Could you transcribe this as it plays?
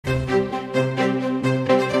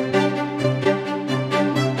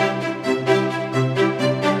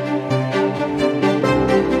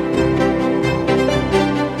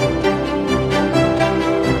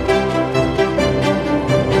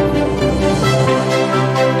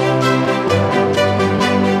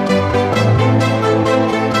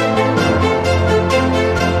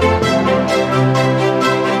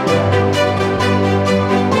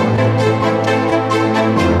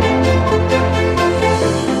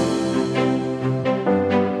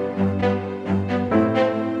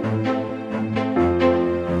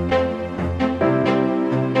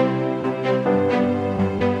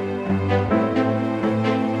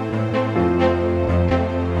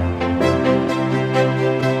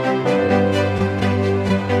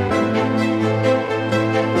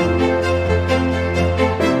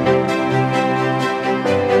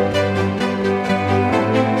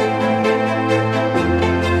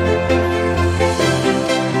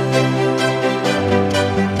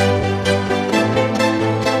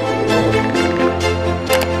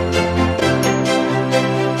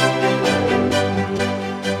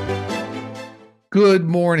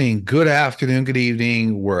morning, good afternoon, good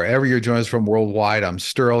evening, wherever you're joining us from worldwide. I'm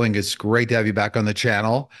Sterling. It's great to have you back on the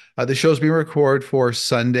channel. The show's being recorded for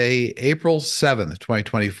Sunday, April 7th,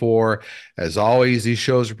 2024. As always, these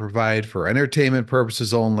shows are provided for entertainment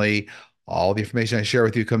purposes only. All the information I share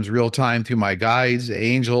with you comes real time through my guides,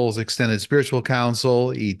 angels, extended spiritual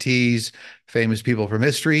counsel, ETs, famous people from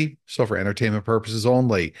history, so for entertainment purposes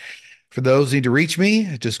only. For those who need to reach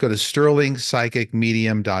me, just go to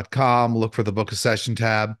sterlingpsychicmedium.com, look for the book a session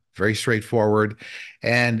tab. Very straightforward.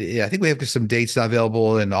 And I think we have some dates now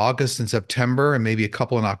available in August and September, and maybe a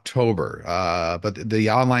couple in October. But the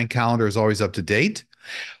online calendar is always up to date.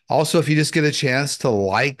 Also, if you just get a chance to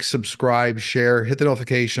like, subscribe, share, hit the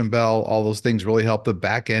notification bell, all those things really help the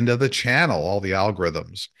back end of the channel, all the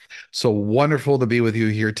algorithms. So wonderful to be with you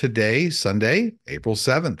here today, Sunday, April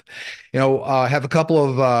 7th. I have a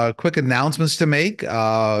couple of quick announcements to make.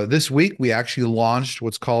 This week, we actually launched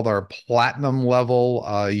what's called our platinum level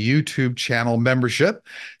YouTube channel membership.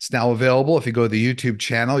 It's now available. If you go to the YouTube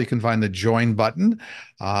channel, you can find the join button.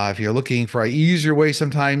 If you're looking for an easier way,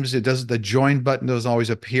 sometimes the join button doesn't always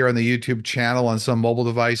appear on the YouTube channel on some mobile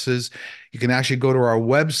devices. You can actually go to our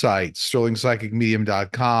website,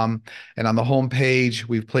 sterlingpsychicmedium.com, and on the home page,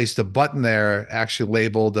 we've placed a button there actually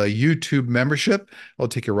labeled YouTube membership. It'll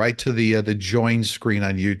take you right to the join screen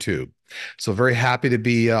on YouTube. So very happy to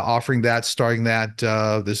be offering that, starting that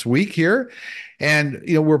this week here. And,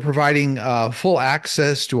 we're providing full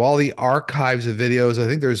access to all the archives of videos. I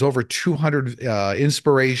think there's over 200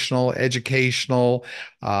 inspirational, educational,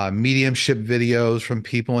 mediumship videos from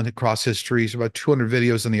people across history. So about 200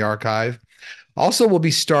 videos in the archive. Also, we'll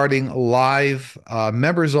be starting live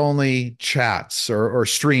members only chats or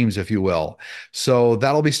streams, if you will. So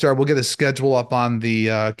that'll be started. We'll get a schedule up on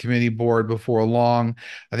the community board before long.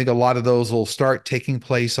 I think a lot of those will start taking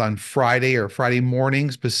place on Friday or Friday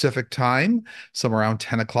mornings Pacific time, somewhere around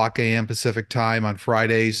 10 o'clock a.m. Pacific time on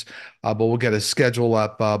Fridays. But we'll get a schedule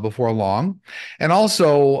up before long. And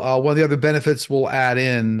also, one of the other benefits we'll add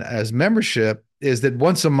in as membership is that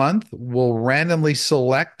once a month, we'll randomly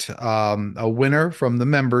select a winner from the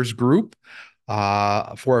members group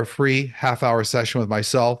for a free half-hour session with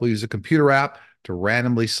myself. We'll use a computer app to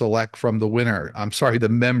randomly select from the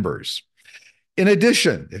members. In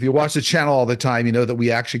addition, if you watch the channel all the time, you know that we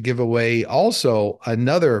actually give away also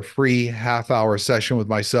another free half-hour session with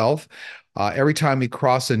myself every time we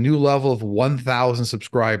cross a new level of 1,000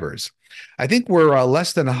 subscribers. I think we're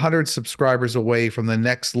less than 100 subscribers away from the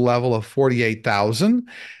next level of 48,000.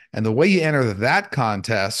 And the way you enter that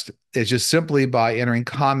contest is just simply by entering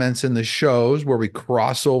comments in the shows where we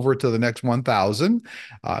cross over to the next 1,000.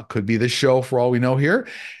 Could be the show for all we know here.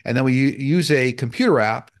 And then we use a computer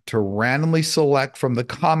app to randomly select from the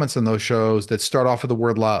comments in those shows that start off with the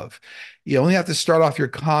word love. You only have to start off your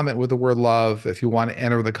comment with the word love if you want to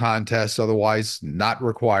enter the contest. Otherwise, not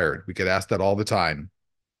required. We get asked that all the time.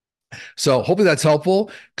 So hopefully that's helpful.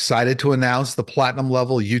 Excited to announce the platinum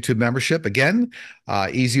level YouTube membership. Again,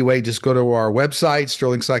 easy way, just go to our website,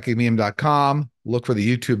 sterlingpsychicmedium.com, look for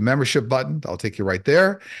the YouTube membership button. I'll take you right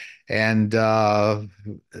there. And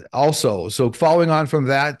also, so following on from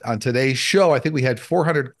that, on today's show, I think we had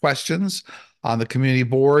 400 questions on the community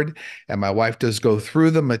board, and my wife does go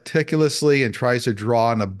through them meticulously and tries to draw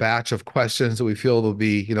on a batch of questions that we feel will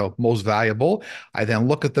be, most valuable. I then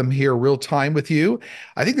look at them here real time with you.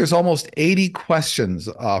 I think there's almost 80 questions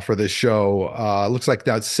for this show. Looks like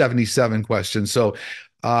now it's 77 questions. So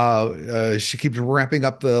she keeps ramping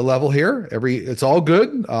up the level here. It's all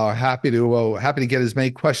good. Happy to get as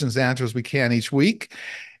many questions and answers as we can each week.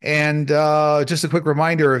 And just a quick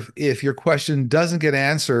reminder, if your question doesn't get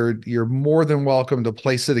answered, you're more than welcome to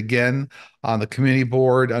place it again on the community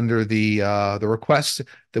board under the request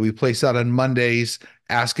that we place out on Mondays,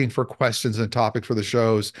 asking for questions and topics for the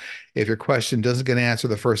shows. If your question doesn't get answered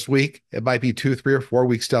the first week, it might be 2, 3, or 4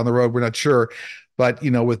 weeks down the road. We're not sure. But,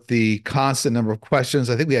 with the constant number of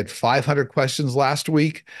questions, I think we had 500 questions last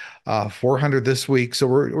week, 400 this week. So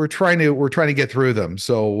we're trying to get through them.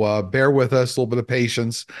 So bear with us, a little bit of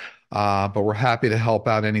patience, but we're happy to help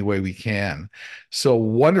out any way we can. So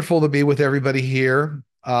wonderful to be with everybody here.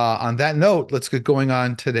 On that note, let's get going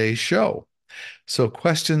on today's show. So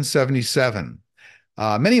question 77.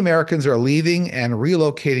 Many Americans are leaving and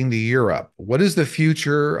relocating to Europe. What is the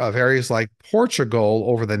future of areas like Portugal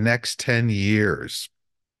over the next 10 years?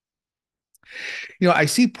 I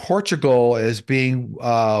see Portugal as being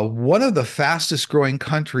one of the fastest growing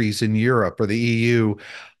countries in Europe or the EU,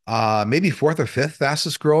 maybe fourth or fifth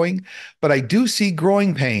fastest growing. But I do see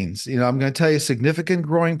growing pains. I'm going to tell you significant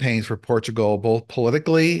growing pains for Portugal, both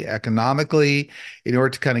politically, economically, in order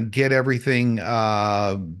to kind of get everything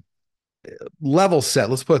level set.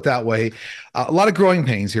 Let's put it that way. A lot of growing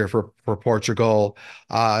pains here for Portugal.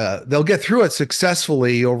 They'll get through it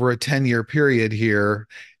successfully over a 10-year period here.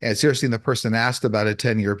 And seriously, the person asked about a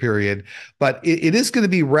 10-year period, but it is going to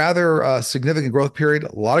be rather a significant growth period.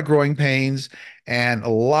 A lot of growing pains and a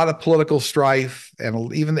lot of political strife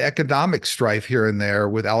and even the economic strife here and there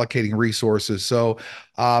with allocating resources. So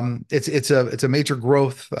it's a major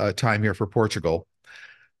growth time here for Portugal.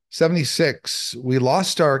 76, we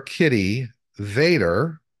lost our kitty,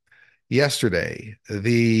 Vader, yesterday.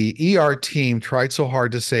 The ER team tried so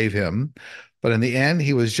hard to save him, but in the end,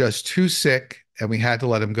 he was just too sick and we had to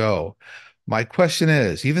let him go. My question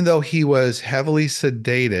is, even though he was heavily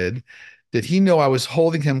sedated, did he know I was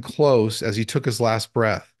holding him close as he took his last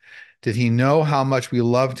breath? Did he know how much we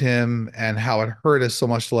loved him and how it hurt us so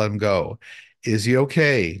much to let him go? Is he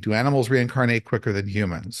okay? Do animals reincarnate quicker than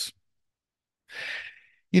humans?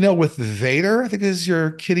 With Vader, I think is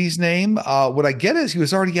your kitty's name. What I get is he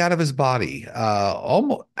was already out of his body,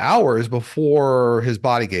 almost hours before his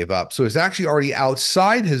body gave up. So he's actually already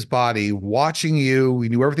outside his body, watching you. We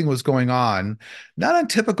knew everything was going on. Not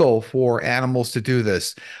untypical for animals to do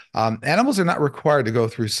this. Animals are not required to go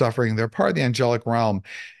through suffering. They're part of the angelic realm.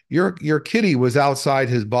 Your kitty was outside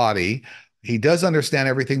his body. He does understand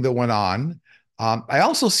everything that went on. I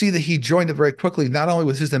also see that he joined it very quickly, not only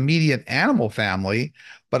with his immediate animal family,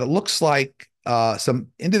 but it looks like some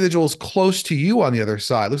individuals close to you on the other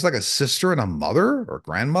side. It looks like a sister and a mother or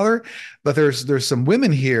grandmother, but there's some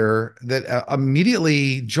women here that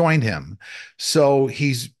immediately joined him. So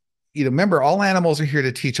remember, all animals are here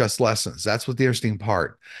to teach us lessons. That's what the interesting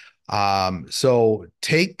part. So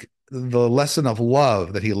take the lesson of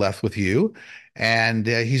love that he left with you, and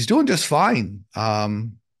he's doing just fine.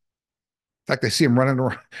 In fact, I see him running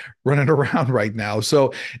around right now.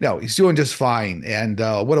 So no, he's doing just fine. And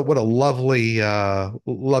what a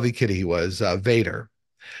lovely kitty he was, Vader.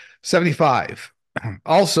 75.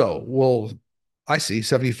 Also, I see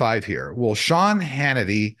 75 here. Will Sean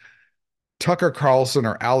Hannity, Tucker Carlson,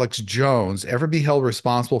 or Alex Jones ever be held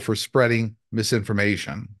responsible for spreading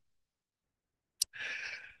misinformation?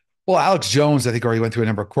 Well, Alex Jones, I think, already went through a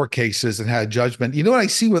number of court cases and had a judgment. You know what I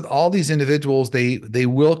see with all these individuals? They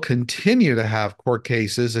will continue to have court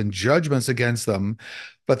cases and judgments against them,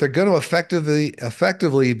 but they're going to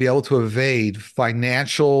effectively be able to evade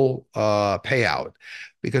financial payout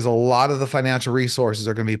because a lot of the financial resources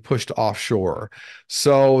are going to be pushed offshore.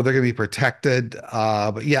 So they're going to be protected.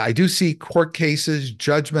 But yeah, I do see court cases,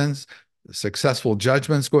 judgments, successful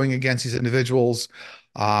judgments going against these individuals.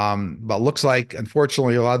 But looks like,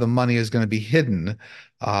 unfortunately, a lot of the money is going to be hidden.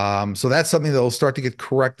 So that's something that will start to get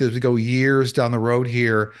corrected as we go years down the road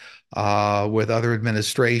here with other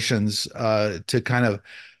administrations to kind of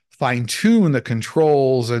fine tune the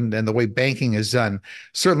controls and the way banking is done.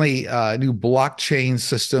 Certainly, new blockchain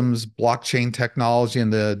systems, blockchain technology,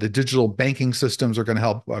 and the digital banking systems are going to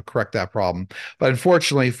help correct that problem. But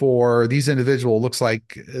unfortunately, for these individuals, it looks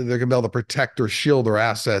like they're going to be able to protect or shield their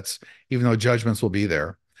assets, even though judgments will be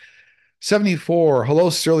there. 74,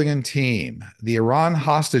 hello, Sterling and team. The Iran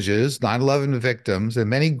hostages, 9/11 victims, and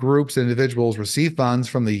many groups and individuals receive funds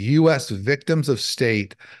from the U.S. Victims of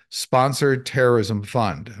State Sponsored Terrorism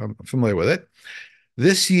Fund. I'm familiar with it.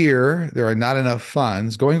 This year, there are not enough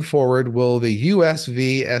funds. Going forward, will the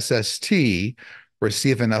USVSST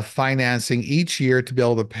receive enough financing each year to be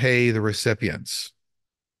able to pay the recipients?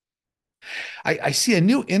 I see a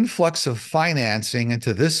new influx of financing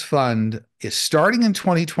into this fund is starting in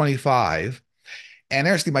 2025. And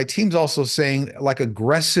actually, my team's also saying like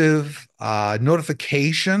aggressive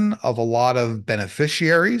notification of a lot of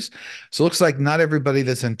beneficiaries. So it looks like not everybody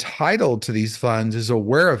that's entitled to these funds is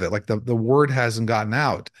aware of it. Like the word hasn't gotten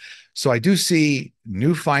out. So I do see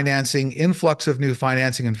new financing, influx of new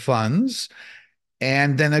financing and funds,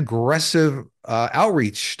 and then aggressive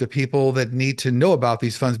outreach to people that need to know about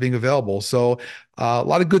these funds being available. So a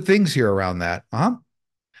lot of good things here around that.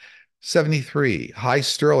 73. Hi,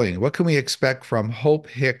 Sterling. What can we expect from Hope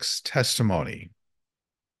Hicks' testimony?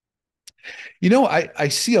 I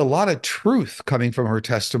see a lot of truth coming from her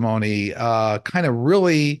testimony, kind of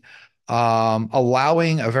really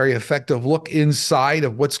allowing a very effective look inside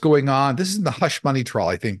of what's going on. This is the hush money trial,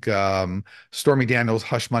 I think, Stormy Daniels'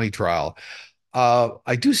 hush money trial.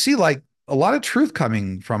 I do see like a lot of truth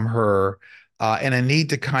coming from her and a need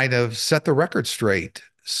to kind of set the record straight.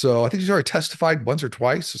 So I think she's already testified once or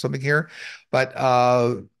twice or something here, but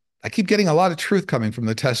I keep getting a lot of truth coming from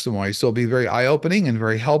the testimony. So it'll be very eye-opening and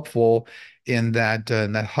very helpful in that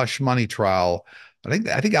hush money trial. I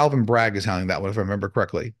think Alvin Bragg is handling that one, if I remember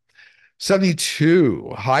correctly.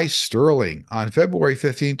 72. Hi, Sterling. On February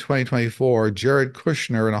 15th, 2024, Jared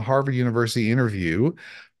Kushner, in a Harvard University interview,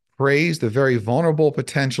 praised the very vulnerable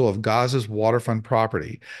potential of Gaza's waterfront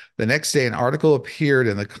property. The next day, an article appeared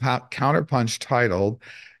in the Counterpunch titled,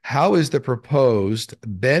 "How is the proposed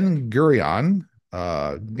Ben Gurion,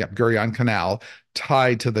 Gurion Canal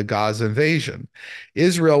tied to the Gaza invasion?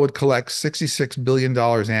 Israel would collect $66 billion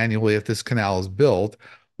annually if this canal is built.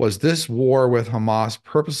 Was this war with Hamas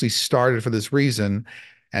purposely started for this reason?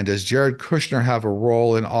 And does Jared Kushner have a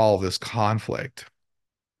role in all of this conflict?"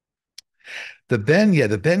 The Ben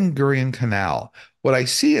Gurion Canal. What I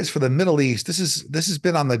see is for the Middle East, this has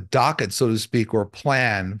been on the docket, so to speak, or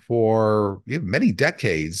plan for many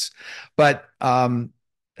decades. But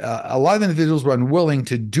a lot of individuals were unwilling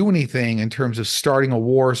to do anything in terms of starting a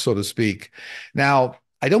war, so to speak. Now,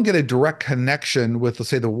 I don't get a direct connection with, let's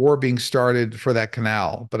say, the war being started for that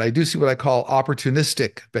canal, but I do see what I call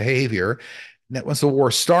opportunistic behavior. Once the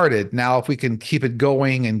war started, now if we can keep it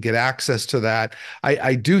going and get access to that,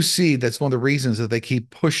 I do see that's one of the reasons that they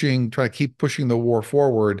keep pushing, try to keep pushing the war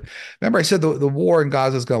forward. Remember, I said the war in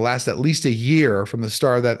Gaza is going to last at least a year from the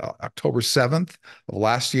start of that October 7th of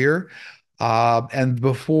last year. And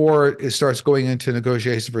before it starts going into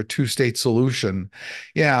negotiation for a two-state solution.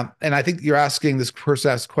 Yeah, and I think you're asking this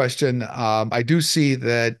person asked question. I do see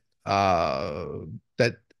that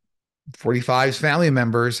that 45's family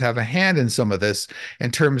members have a hand in some of this in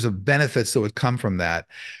terms of benefits that would come from that.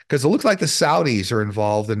 Because it looks like the Saudis are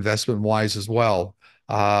involved investment wise as well.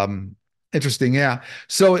 Um, Interesting. Yeah.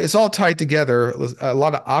 So it's all tied together. A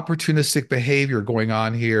lot of opportunistic behavior going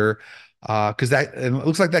on here. Because that, and it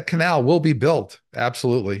looks like that canal will be built.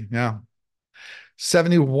 Absolutely. Yeah.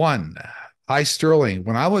 71. Hi, Sterling.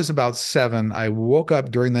 When I was about seven, I woke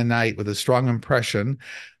up during the night with a strong impression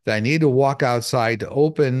that I needed to walk outside to to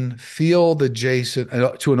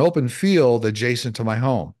an open field adjacent to my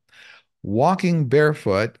home. Walking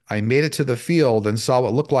barefoot, I made it to the field and saw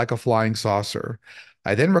what looked like a flying saucer.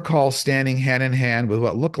 I then recall standing hand in hand with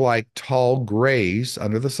what looked like tall grays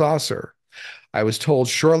under the saucer. I was told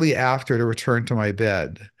shortly after to return to my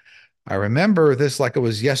bed. I remember this like it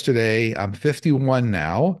was yesterday. I'm 51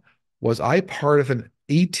 now. Was I part of an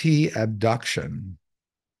ET abduction?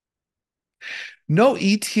 No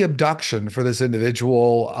ET abduction for this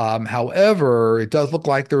individual. However, it does look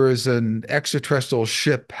like there is an extraterrestrial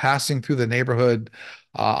ship passing through the neighborhood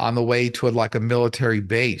on the way to like a military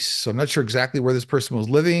base. So I'm not sure exactly where this person was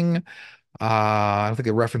living. I don't think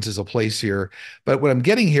it references a place here, but what I'm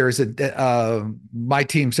getting here is that my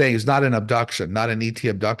team saying is not an abduction, not an ET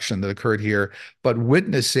abduction that occurred here, but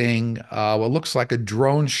witnessing what looks like a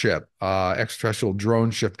drone ship, extraterrestrial drone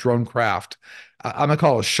ship, drone craft. I'm gonna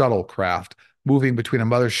call it a shuttle craft moving between a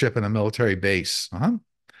mothership and a military base.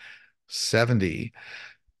 70.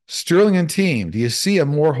 Sterling and team, do you see a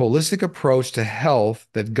more holistic approach to health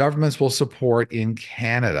that governments will support in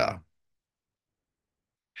Canada?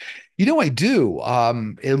 I do.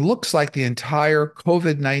 It looks like the entire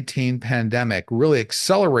COVID-19 pandemic really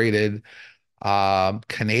accelerated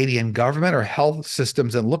Canadian government or health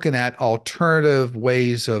systems and looking at alternative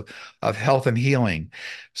ways of health and healing.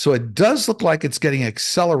 So it does look like it's getting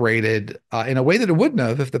accelerated in a way that it wouldn't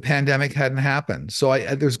have if the pandemic hadn't happened. So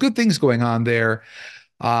there's good things going on there.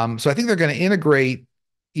 So I think they're going to integrate,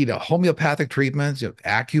 homeopathic treatments,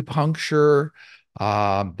 acupuncture,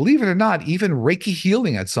 believe it or not, even Reiki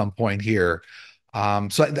healing at some point here.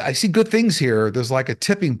 So I see good things here. There's like a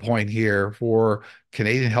tipping point here for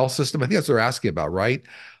Canadian health system. I think that's what they're asking about, right?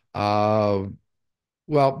 Uh,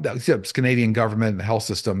 well, it's Canadian government and health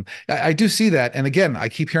system. I do see that. And again, I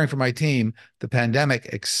keep hearing from my team, the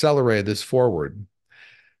pandemic accelerated this forward.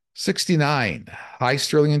 69. Hi,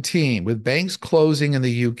 Sterling and team. With banks closing in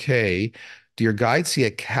the UK, do your guides see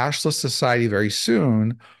a cashless society very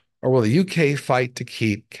soon, or will the UK fight to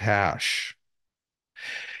keep cash?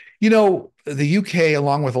 The UK,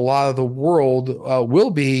 along with a lot of the world,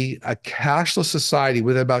 will be a cashless society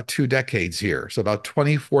within about 2 decades here. So about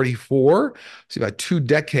 2044, so about 2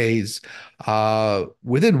 decades.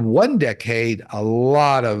 Within 1 decade, a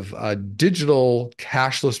lot of digital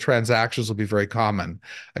cashless transactions will be very common.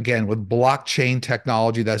 Again, with blockchain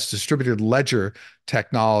technology, that's distributed ledger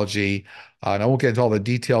technology. And I won't get into all the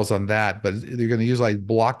details on that, but they're going to use like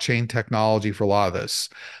blockchain technology for a lot of this.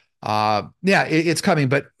 Yeah, it's coming,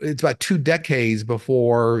 but it's about 2 decades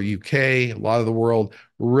before UK, a lot of the world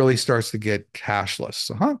really starts to get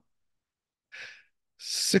cashless.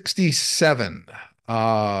 67.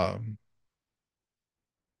 Uh,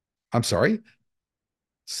 I'm sorry,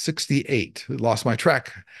 68. Lost my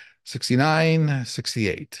track. 69,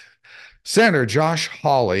 68. Senator Josh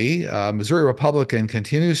Hawley, Missouri Republican,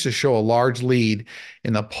 continues to show a large lead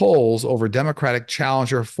in the polls over Democratic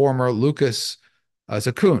challenger former Lucas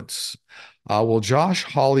Zakuntz. Will Josh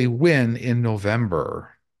Hawley win in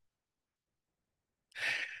November?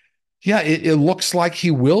 Yeah, it looks like he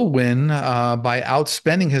will win by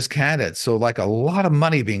outspending his candidates. So, like a lot of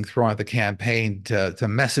money being thrown at the campaign to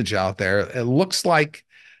message out there. It looks like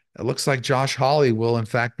Josh Hawley will, in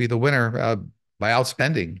fact, be the winner by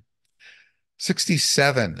outspending.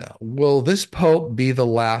 67. Will this pope be the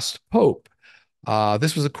last pope?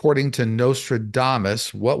 This was according to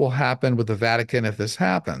Nostradamus. What will happen with the Vatican if this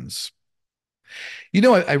happens?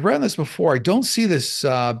 I read this before. I don't see this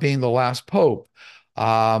being the last pope.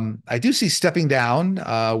 I do see stepping down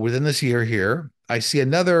within this year here. I see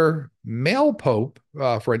another male pope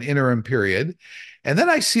for an interim period. And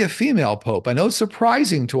then I see a female pope. I know it's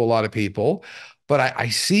surprising to a lot of people, but I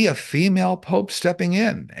see a female pope stepping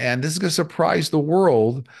in. And this is going to surprise the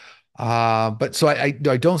world. But so I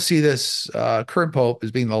don't see this current pope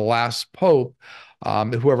as being the last pope.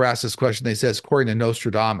 Whoever asked this question, they says, according to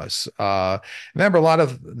Nostradamus. Remember, a lot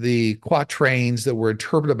of the quatrains that were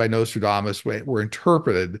interpreted by Nostradamus were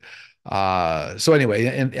interpreted. So anyway,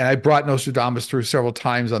 and I brought Nostradamus through several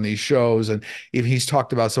times on these shows, and even he's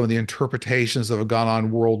talked about some of the interpretations that have gone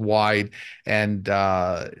on worldwide, and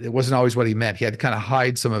it wasn't always what he meant. He had to kind of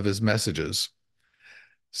hide some of his messages.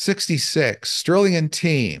 66. Sterling and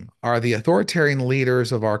team are the authoritarian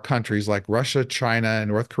leaders of our countries like Russia, China, and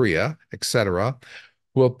North Korea, etc.,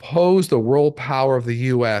 who oppose the world power of the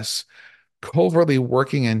U.S., covertly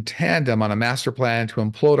working in tandem on a master plan to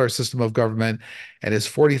implode our system of government, and is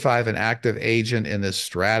 45 an active agent in this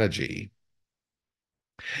strategy?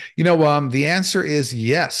 The answer is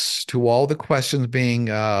yes to all the questions being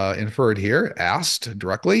inferred here, asked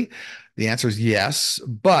directly. The answer is yes,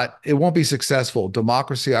 but it won't be successful.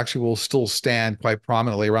 Democracy actually will still stand quite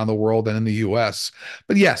prominently around the world and in the US.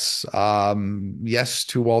 But yes, yes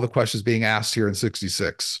to all the questions being asked here in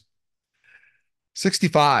 66.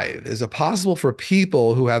 65. Is it possible for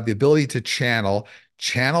people who have the ability to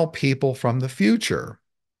channel people from the future?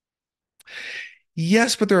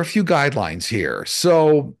 Yes, but there are a few guidelines here.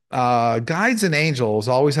 So, guides and angels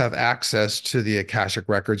always have access to the Akashic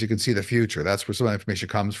records. You can see the future. That's where some of the information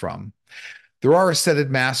comes from. There are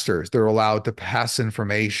ascended masters that are allowed to pass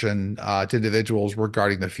information to individuals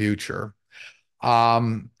regarding the future.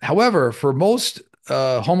 However, for most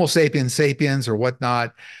Homo sapiens sapiens or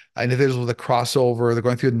whatnot, individuals with a crossover, they're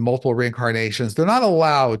going through multiple reincarnations, they're not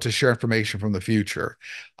allowed to share information from the future.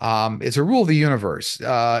 It's a rule of the universe.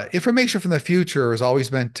 Information from the future is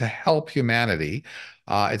always meant to help humanity.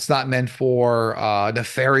 It's not meant for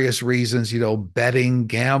nefarious reasons, betting,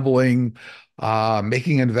 gambling,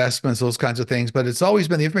 making investments, those kinds of things. But it's always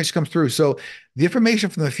been the information comes through. So the information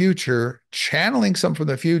from the future, channeling some from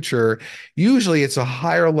the future, usually it's a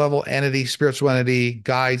higher level entity, spiritual entity,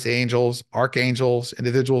 guides, angels, archangels,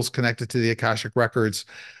 individuals connected to the Akashic records.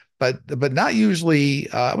 But not usually,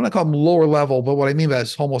 I want to call them lower level, but what I mean by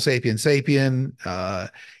is Homo sapiens sapien,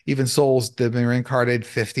 even souls that have been reincarnated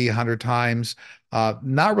 50, 100 times,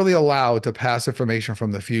 not really allowed to pass information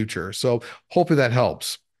from the future. So hopefully that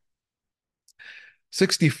helps.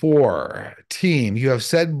 64. Team, you have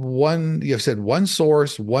said one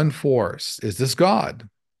source, one force. Is this God?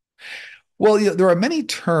 Well, there are many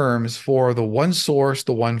terms for the one source,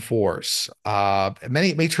 the one force.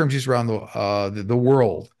 Many terms used around the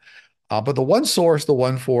world. But the one source, the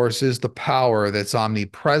one force is the power that's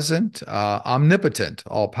omnipresent, omnipotent,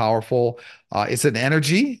 all powerful. It's an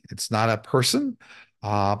energy. It's not a person.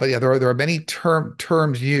 But yeah, there are many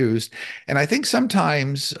terms used, and I think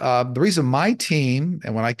sometimes the reason my team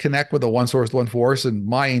and when I connect with the one source, one force, and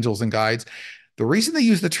my angels and guides, the reason they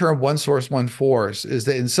use the term one source, one force is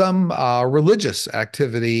that in some religious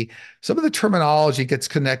activity, some of the terminology gets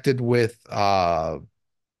connected with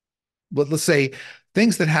let's say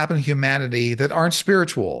things that happen in humanity that aren't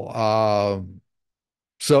spiritual.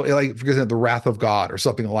 So, like, for example, the wrath of God or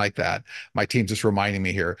something like that. My team's just reminding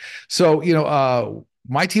me here. So,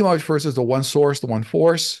 my team always refers to the one source, the one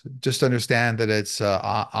force. Just understand that it's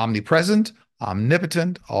omnipresent,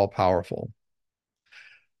 omnipotent, all powerful.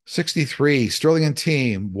 63, Sterling and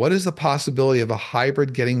team. What is the possibility of a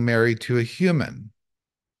hybrid getting married to a human?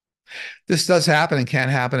 This does happen and can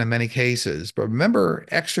happen in many cases. But remember,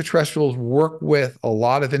 extraterrestrials work with a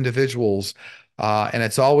lot of individuals, and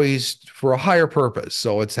it's always for a higher purpose.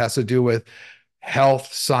 So it has to do with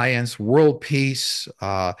health, science, world peace.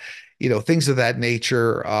 things of that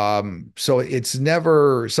nature. So it's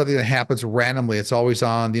never something that happens randomly. It's always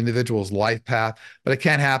on the individual's life path, but it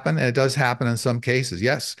can happen, and it does happen in some cases.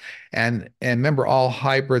 Yes. And remember, all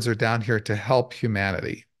hybrids are down here to help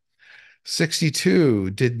humanity.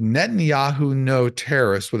 62, did Netanyahu know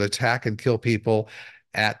terrorists would attack and kill people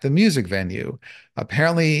at the music venue?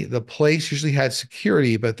 Apparently, the place usually had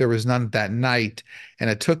security, but there was none that night, and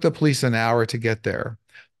it took the police an hour to get there.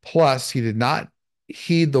 Plus, he did not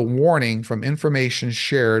heed the warning from information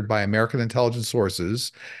shared by American intelligence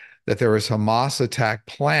sources that there was Hamas attack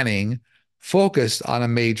planning focused on a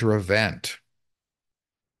major event.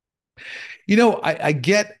 I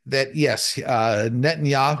get that, yes,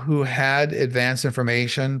 Netanyahu had advanced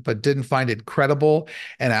information, but didn't find it credible.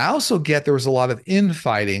 And I also get there was a lot of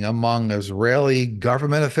infighting among Israeli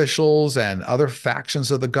government officials and other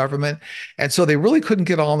factions of the government. And so they really couldn't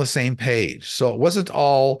get all on the same page. So it wasn't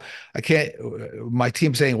all, I can't, my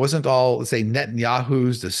team saying it wasn't all, let's say,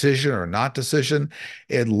 Netanyahu's decision or not decision.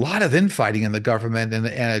 A lot of infighting in the government and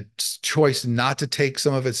a choice not to take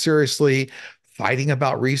some of it seriously, fighting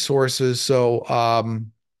about resources. So,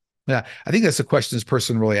 yeah, I think that's the question this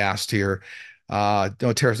person really asked here.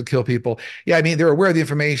 No terrorists will kill people. Yeah, I mean, they're aware of the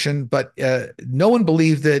information, but no one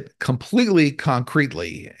believed it completely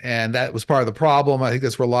concretely. And that was part of the problem. I think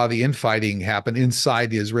that's where a lot of the infighting happened inside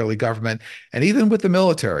the Israeli government and even with the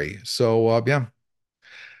military. So, yeah,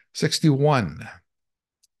 61.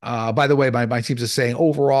 By the way, my team's just saying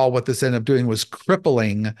overall, what this ended up doing was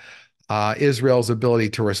crippling Israel's ability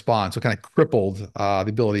to respond. So kind of crippled the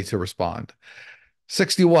ability to respond.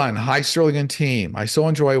 61. Hi, Sterling and team. I so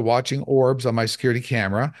enjoy watching orbs on my security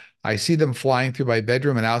camera. I see them flying through my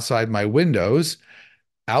bedroom and outside my windows.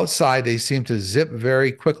 Outside, they seem to zip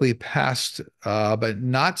very quickly past, but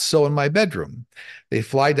not so in my bedroom. They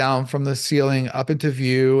fly down from the ceiling up into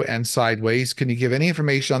view and sideways. Can you give any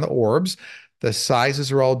information on the orbs? The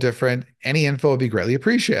sizes are all different. Any info would be greatly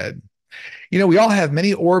appreciated. We all have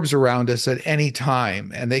many orbs around us at any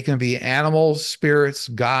time, and they can be animals, spirits,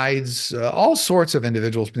 guides, all sorts of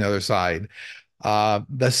individuals from the other side.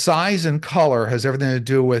 The size and color has everything to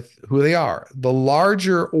do with who they are. The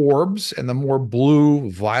larger orbs and the more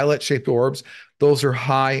blue, violet shaped orbs, those are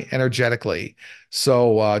high energetically.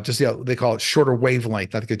 So they call it shorter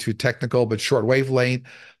wavelength, not to get too technical, but short wavelength,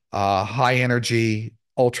 high energy,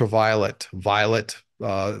 ultraviolet, violet.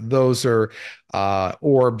 Those are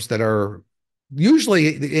orbs that are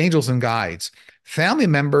usually the angels and guides. Family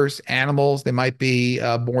members, animals, they might be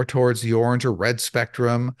more towards the orange or red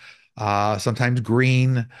spectrum, sometimes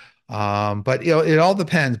green. But it all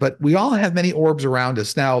depends. But we all have many orbs around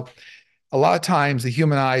us. Now, a lot of times the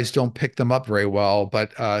human eyes don't pick them up very well, but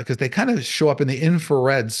because they kind of show up in the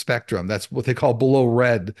infrared spectrum. That's what they call below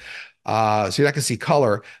red. So you're not going to see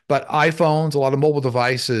color, but iPhones, a lot of mobile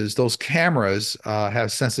devices, those cameras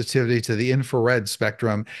have sensitivity to the infrared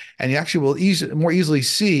spectrum, and you actually will more easily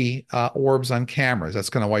see orbs on cameras. That's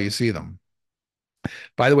kind of why you see them.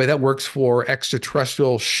 By the way, that works for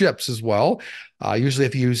extraterrestrial ships as well. Usually,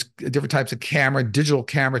 if you use different types of digital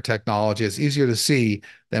camera technology, it's easier to see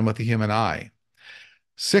than with the human eye.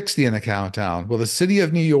 60 in the countdown. Will the city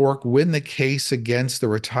of New York win the case against the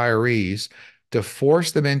retirees to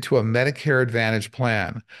force them into a Medicare Advantage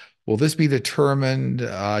plan? Will this be determined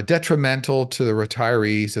detrimental to the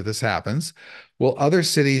retirees if this happens? Will other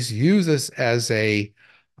cities use this as a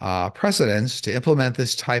precedence to implement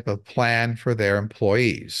this type of plan for their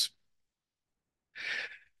employees?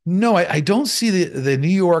 No, I don't see the New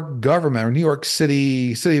York government or New York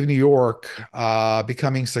City of New York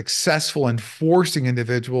becoming successful in forcing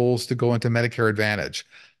individuals to go into Medicare Advantage.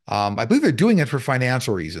 I believe they're doing it for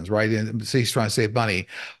financial reasons, right? And the city's trying to save money.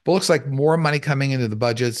 But it looks like more money coming into the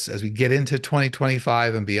budgets as we get into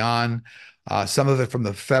 2025 and beyond. Some of it from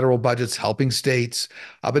the federal budgets helping states.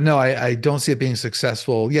 But no, I don't see it being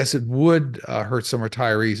successful. Yes, it would hurt some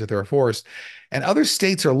retirees if they were forced. And other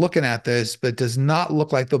states are looking at this, but it does not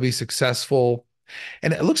look like they'll be successful.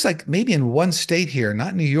 And it looks like maybe in one state here,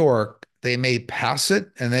 not New York, they may pass it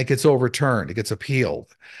and then it gets overturned, it gets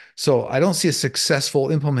appealed. So I don't see a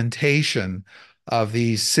successful implementation of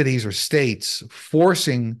these cities or states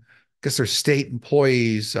forcing, I guess, their state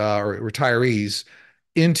employees or retirees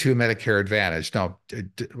into Medicare Advantage. Now,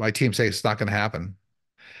 my team says it's not going to happen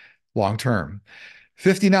long term.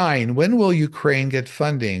 59, when will Ukraine get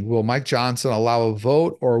funding? Will Mike Johnson allow a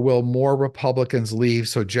vote or will more Republicans leave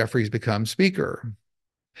so Jeffries becomes speaker?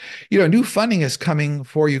 New funding is coming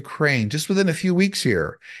for Ukraine just within a few weeks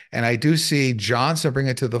here. And I do see Johnson bring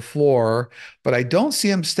it to the floor, but I don't see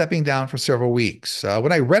him stepping down for several weeks.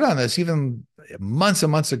 When I read on this, even months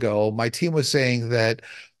and months ago, my team was saying that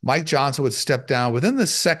Mike Johnson would step down within the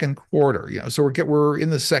second quarter. So we're in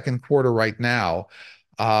the second quarter right now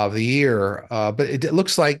of the year, but it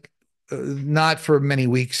looks like not for many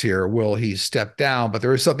weeks here will he step down, but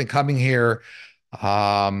there is something coming here.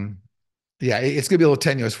 Um, yeah, it's going to be a little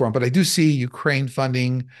tenuous for him, but I do see Ukraine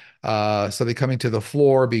funding, something coming to the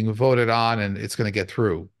floor, being voted on, and it's going to get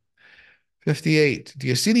through. 58. Do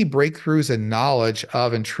you see any breakthroughs in knowledge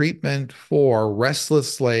of and treatment for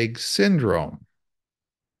restless leg syndrome?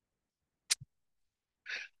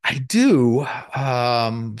 I do.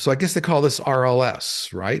 So I guess they call this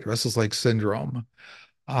RLS, right? Restless leg syndrome.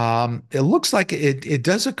 It looks like it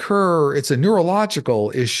does occur. It's a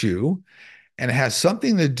neurological issue, and it has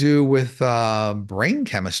something to do with brain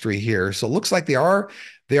chemistry here. So it looks like they are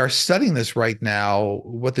studying this right now,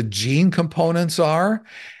 what the gene components are,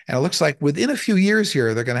 and it looks like within a few years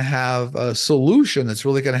here they're going to have a solution that's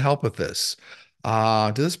really going to help with this.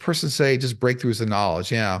 Did this person say just breakthroughs in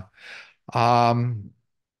knowledge? Yeah. Um,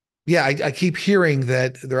 yeah, I keep hearing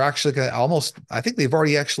that they're actually going to almost, I think they've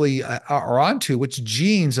already actually are onto which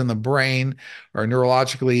genes in the brain or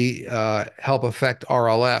neurologically help affect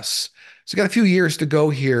RLS. So got a few years to go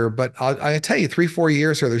here, but I tell you, 3, 4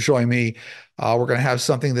 years here, they're showing me we're going to have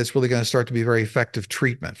something that's really going to start to be very effective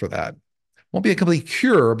treatment for that. Won't be a complete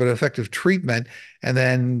cure, but effective treatment. And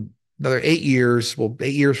then another 8 years, well,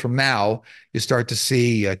 8 years from now, you start to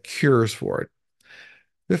see cures for it.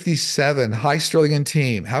 57. Hi, Sterling and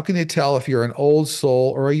team. How can you tell if you're an old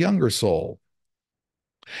soul or a younger soul?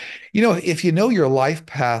 If you know your life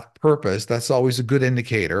path purpose, that's always a good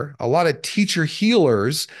indicator. A lot of teacher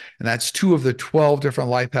healers, and that's two of the 12 different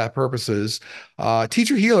life path purposes.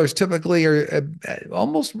 Teacher healers typically are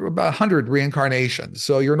almost about 100 reincarnations.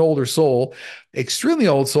 So you're an older soul. Extremely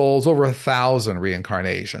old souls, over 1,000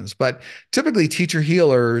 reincarnations. But typically, teacher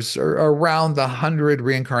healers are around the 100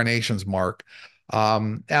 reincarnations mark.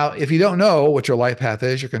 Now, if you don't know what your life path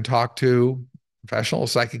is, you can talk to a professional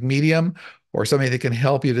psychic medium or somebody that can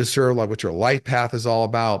help you discern like what your life path is all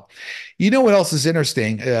about. You know what else is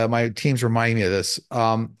interesting? My team's reminding me of this.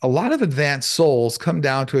 A lot of advanced souls come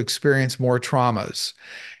down to experience more traumas.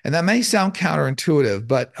 And that may sound counterintuitive,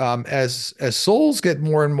 but as souls get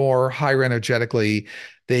more and more higher energetically,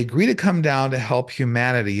 they agree to come down to help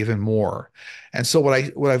humanity even more. And so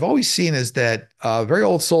what I've always seen is that very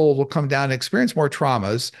old souls will come down and experience more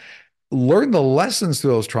traumas, learn the lessons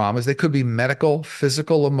through those traumas. They could be medical,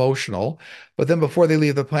 physical, emotional. But then before they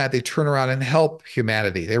leave the planet, they turn around and help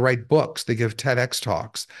humanity. They write books, they give TEDx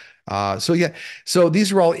talks. Yeah, so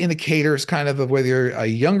these are all indicators kind of whether you're a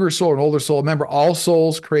younger soul or an older soul. Remember, all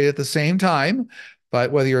souls created at the same time,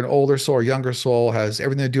 but whether you're an older soul or younger soul has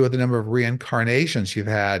everything to do with the number of reincarnations you've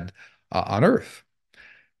had on Earth.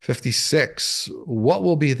 56. What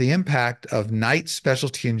will be the impact of Knight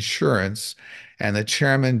Specialty Insurance and the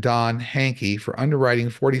chairman, Don Hankey, for underwriting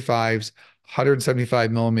 45's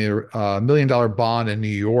 $175 million bond in New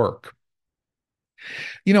York?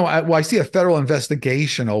 I see a federal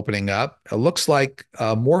investigation opening up. It looks like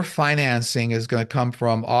more financing is going to come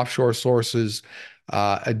from offshore sources,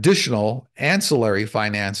 additional ancillary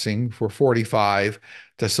financing for 45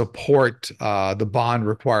 to support the bond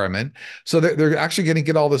requirement. So they're actually going to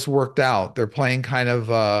get all this worked out. They're playing kind of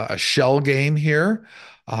a shell game here.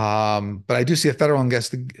 But I do see a federal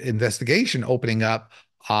investigation opening up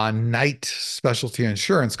on Knight Specialty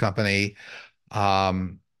Insurance Company.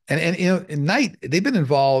 In Knight, they've been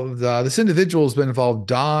involved. This individual's been involved.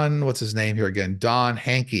 Don, what's his name here again? Don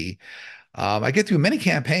Hankey. I get through many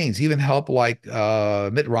campaigns, even help like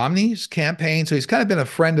Mitt Romney's campaign. So he's kind of been a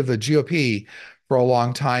friend of the GOP for a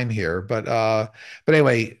long time here. But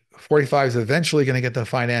anyway, 45 is eventually going to get the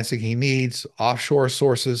financing he needs, offshore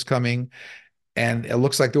sources coming, and it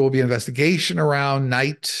looks like there will be investigation around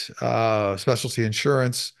Knight Specialty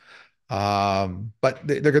Insurance. But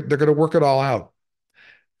they're going to work it all out.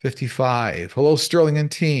 55. Hello, Sterling and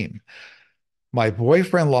team. My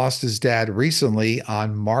boyfriend lost his dad recently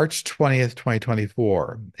on March 20th,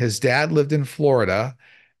 2024. His dad lived in Florida,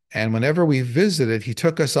 and whenever we visited, he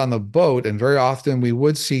took us on the boat, and very often we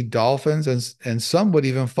would see dolphins, and some would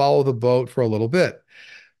even follow the boat for a little bit.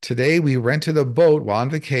 Today, we rented a boat while on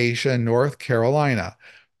vacation in North Carolina.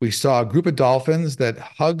 We saw a group of dolphins that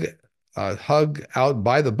hung out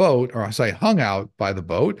by the boat, or I say hung out by the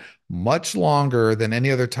boat, much longer than any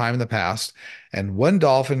other time in the past. And one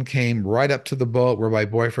dolphin came right up to the boat where my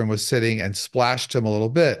boyfriend was sitting and splashed him a little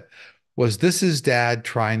bit. Was this his dad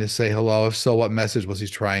trying to say hello? If so, what message was he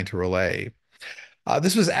trying to relay?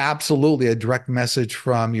 This was absolutely a direct message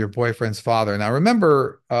from your boyfriend's father. Now,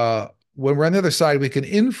 remember, when we're on the other side, we can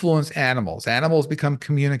influence animals. Animals become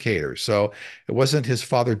communicators. So it wasn't his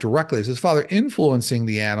father directly, it was his father influencing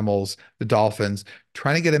the animals, the dolphins,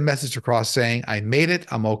 trying to get a message across saying, I made it,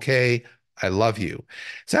 I'm okay, I love you.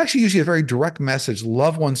 It's actually usually a very direct message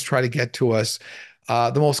loved ones try to get to us.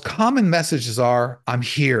 The most common messages are, I'm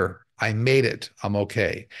here, I made it, I'm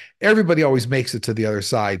okay. Everybody always makes it to the other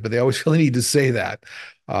side, but they always really need to say that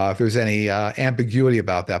if there's any ambiguity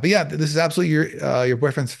about that. But yeah, this is absolutely your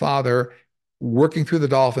boyfriend's father working through the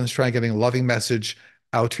dolphins, trying to get a loving message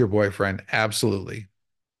out to your boyfriend. Absolutely.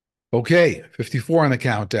 Okay, 54 on the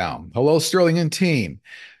countdown. Hello, Sterling and team.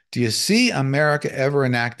 Do you see America ever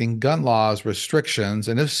enacting gun laws, restrictions,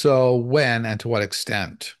 and if so, when and to what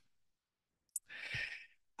extent?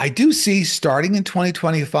 I do see starting in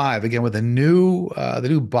 2025, again with the new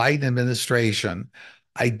Biden administration,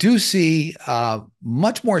 I do see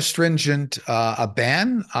much more stringent a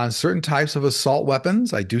ban on certain types of assault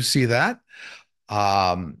weapons. I do see that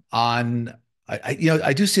on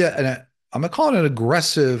I do see I'm gonna call it an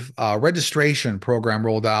aggressive registration program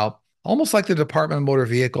rolled out, almost like the Department of Motor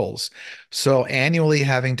Vehicles. So annually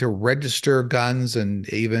having to register guns and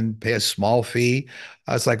even pay a small fee.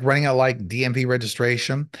 It's like running out like DMV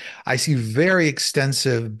registration. I see very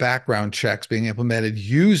extensive background checks being implemented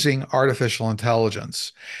using artificial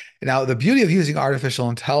intelligence. Now, the beauty of using artificial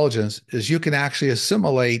intelligence is you can actually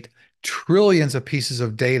assimilate trillions of pieces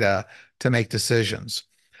of data to make decisions.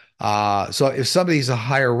 So if somebody's a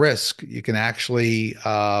higher risk, you can actually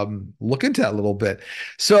look into that a little bit.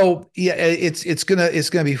 So yeah, it's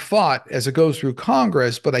gonna be fought as it goes through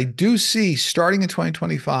Congress, but I do see starting in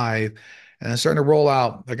 2025 and then starting to roll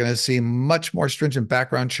out, they're going to see much more stringent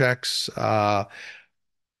background checks. A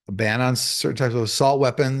ban on certain types of assault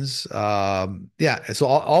weapons. Yeah, so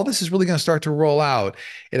all this is really going to start to roll out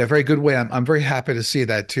in a very good way. I'm very happy to see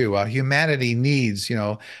that too. Humanity needs,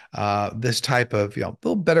 this type of,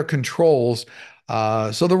 little better controls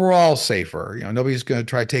so that we're all safer. Nobody's going to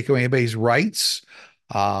try to take away anybody's rights.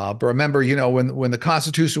 But remember, when the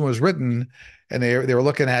Constitution was written and they were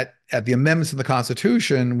looking at the amendments in the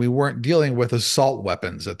Constitution, we weren't dealing with assault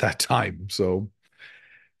weapons at that time. So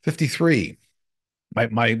 53.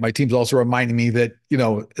 My team's also reminding me that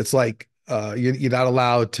it's like you're not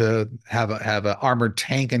allowed to have an armored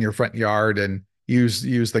tank in your front yard and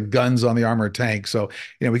use the guns on the armored tank. So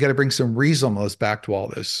we got to bring some reasonableness back to all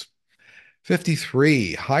this.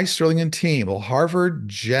 53. Hi, Sterling and team. Will Harvard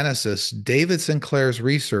geneticist David Sinclair's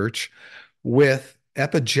research with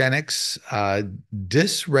epigenetics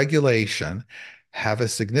dysregulation have a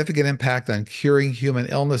significant impact on curing human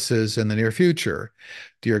illnesses in the near future?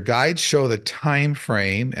 Do your guides show the time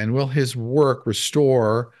frame, and will his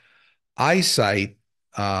eyesight,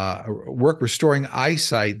 work restoring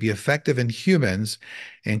eyesight be effective in humans,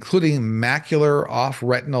 including macular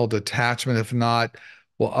off-retinal detachment? If not,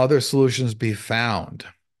 will other solutions be found?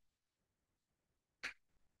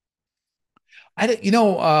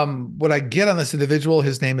 What I get on this individual,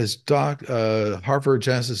 his name is Harvard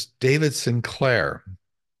geneticist David Sinclair.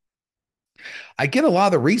 I get a lot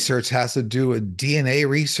of the research has to do with DNA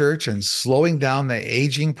research and slowing down the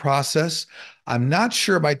aging process. I'm not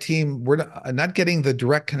sure my team, we're not getting the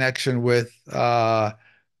direct connection with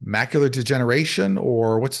macular degeneration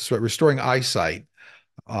or restoring eyesight,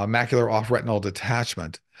 macular off-retinal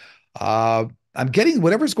detachment. Uh, I'm getting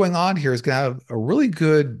whatever's going on here is going to have a really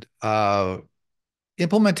good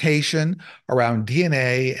implementation around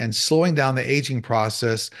DNA and slowing down the aging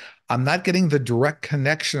process. I'm not getting the direct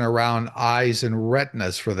connection around eyes and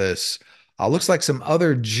retinas for this. Looks like some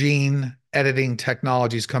other gene editing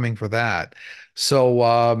technologies coming for that. So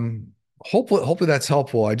hopefully that's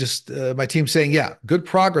helpful. My team's saying, yeah, good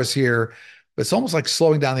progress here, but it's almost like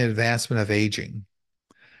slowing down the advancement of aging.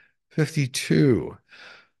 52.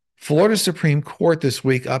 Florida Supreme Court this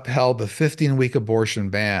week upheld the 15-week abortion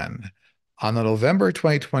ban. On the November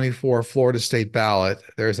 2024 Florida state ballot,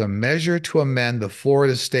 there's a measure to amend the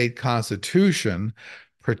Florida state constitution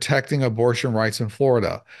protecting abortion rights in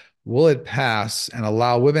Florida. Will it pass and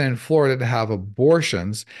allow women in Florida to have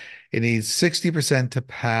abortions? It needs 60% to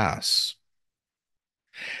pass.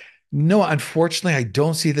 No, unfortunately, I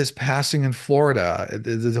don't see this passing in Florida.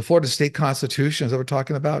 The Florida state constitution is that what we're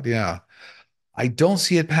talking about? Yeah. I don't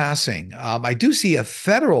see it passing. I do see a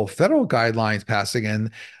federal guidelines passing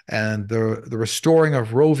and the restoring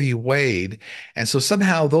of Roe v. Wade, and so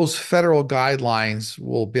somehow those federal guidelines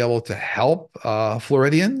will be able to help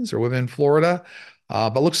Floridians or women in Florida.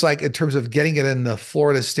 But looks like in terms of getting it in the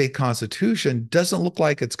Florida state constitution, doesn't look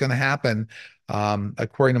like it's going to happen,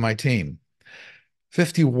 according to my team.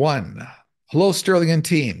 51. Hello, Sterling and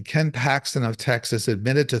team. Ken Paxton of Texas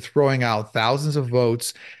admitted to throwing out thousands of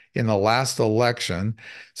votes in the last election.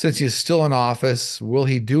 Since he's still in office, will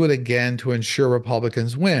he do it again to ensure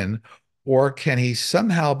Republicans win, or can he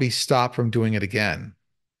somehow be stopped from doing it again?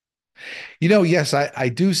 Yes, I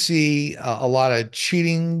do see a lot of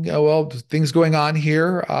cheating, things going on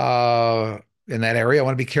here in that area. I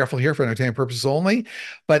want to be careful here for entertainment purposes only,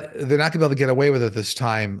 but they're not going to be able to get away with it this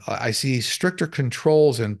time. I see stricter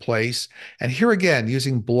controls in place. And here again,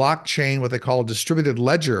 using blockchain, what they call distributed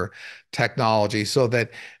ledger technology, so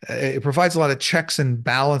that it provides a lot of checks and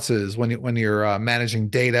balances when you're managing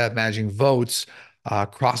data, managing votes,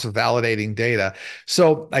 cross-validating data.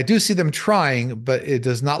 So I do see them trying, but it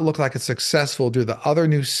does not look like it's successful due to the other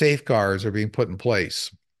new safeguards are being put in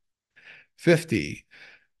place. 50.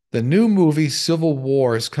 The new movie Civil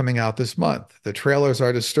War is coming out this month. The trailers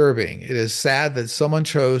are disturbing. It is sad that someone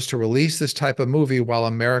chose to release this type of movie while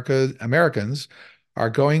Americans are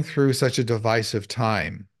going through such a divisive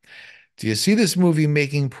time. Do you see this movie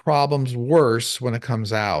making problems worse when it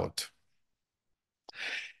comes out?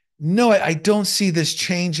 No, I don't see this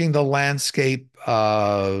changing the landscape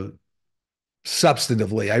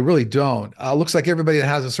substantively. I really don't. Looks like everybody that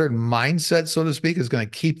has a certain mindset, so to speak, is going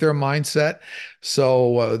to keep their mindset.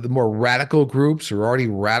 So the more radical groups are already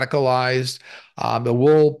radicalized. It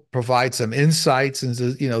will provide some insights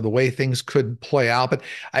into the way things could play out. But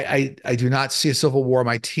I do not see a civil war.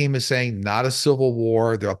 My team is saying not a civil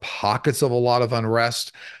war. There are pockets of a lot of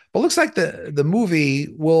unrest. But it looks like the movie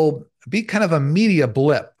will be kind of a media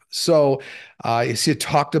blip. So you see it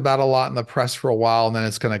talked about a lot in the press for a while, and then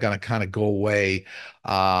it's gonna kind of go away.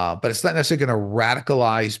 But it's not necessarily going to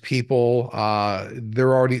radicalize people. There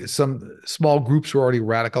are already some small groups who are already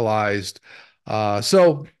radicalized.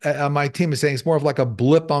 My team is saying it's more of like a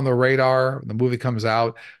blip on the radar. The movie comes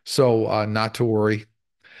out, so not to worry.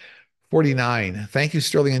 49. Thank you,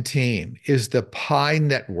 Sterling and team. Is the Pi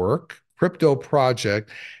Network crypto project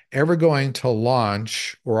ever going to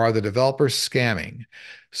launch, or are the developers scamming?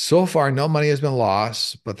 So far, no money has been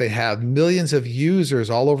lost, but they have millions of users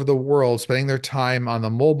all over the world spending their time on the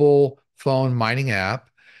mobile phone mining app.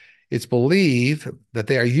 It's believed that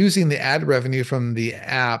they are using the ad revenue from the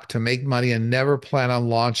app to make money and never plan on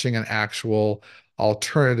launching an actual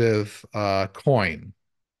alternative coin.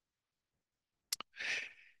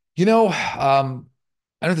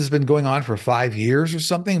 I know this has been going on for 5 years or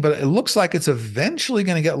something, but it looks like it's eventually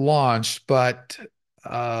going to get launched. But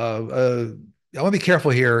I want to be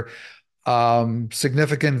careful here.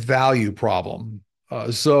 Significant value problem.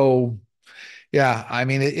 Yeah, I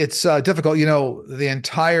mean, it's difficult. The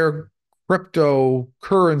entire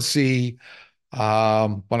cryptocurrency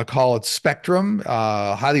want to call it spectrum,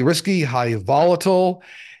 highly risky, highly volatile.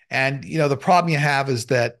 And, the problem you have is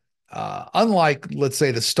that unlike, let's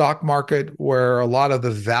say, the stock market, where a lot of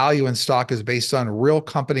the value in stock is based on real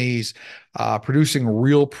companies producing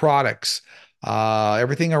real products,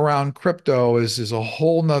 everything around crypto is a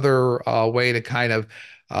whole nother way to kind of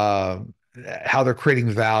uh, how they're creating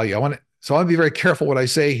value. So I want to be very careful what I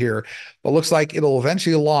say here, but looks like it'll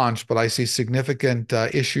eventually launch, but I see significant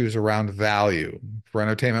issues around value for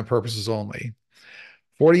entertainment purposes only.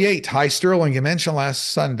 48. Hi, Sterling. You mentioned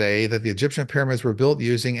last Sunday that the Egyptian pyramids were built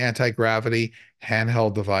using anti-gravity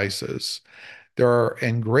handheld devices. There are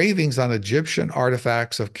engravings on Egyptian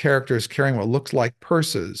artifacts of characters carrying what looks like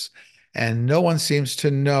purses, and no one seems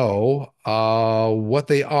to know what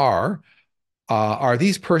they are. Are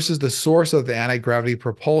these purses the source of the anti-gravity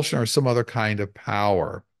propulsion or some other kind of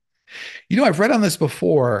power? I've read on this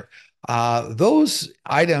before. Those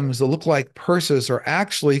items that look like purses are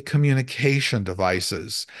actually communication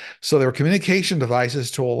devices. So they're communication devices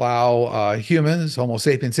to allow humans, Homo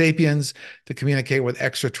sapiens sapiens, to communicate with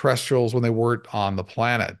extraterrestrials when they weren't on the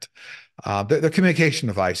planet. They're communication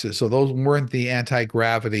devices. So those weren't the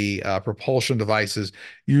anti-gravity propulsion devices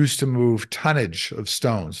used to move tonnage of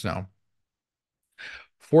stones. No.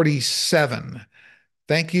 47.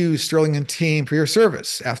 Thank you, Sterling and team, for your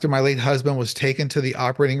service. After my late husband was taken to the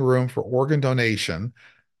operating room for organ donation,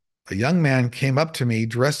 a young man came up to me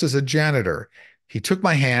dressed as a janitor. He took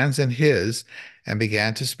my hands in his and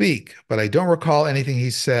began to speak, but I don't recall anything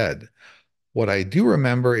he said. What I do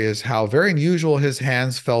remember is how very unusual his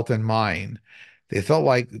hands felt in mine. They felt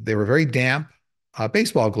like they were very damp,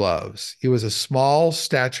 baseball gloves. He was a small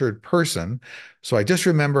statured person, so I just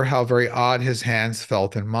remember how very odd his hands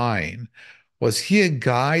felt in mine. Was he a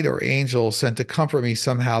guide or angel sent to comfort me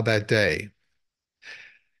somehow that day?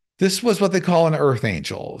 This was what they call an earth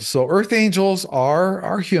angel. So earth angels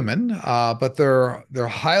are human, but they're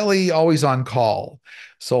highly always on call.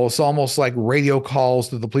 So it's almost like radio calls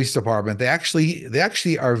to the police department. They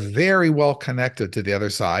actually are very well connected to the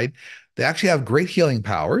other side. They actually have great healing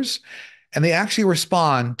powers. and they actually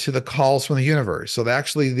respond to the calls from the universe. So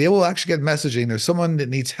they will actually get messaging. There's someone that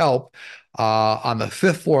needs help on the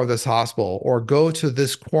fifth floor of this hospital, or go to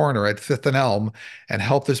this corner at Fifth and Elm and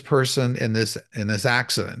help this person in this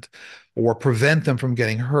accident, or prevent them from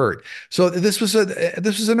getting hurt. So this was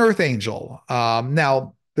an earth angel.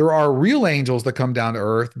 Now there are real angels that come down to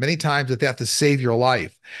earth many times that they have to save your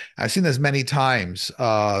life. I've seen this many times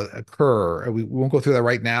occur. We won't go through that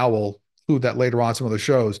right now. We'll include that later on in some of the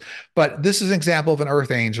shows. But this is an example of an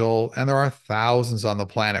earth angel, and there are thousands on the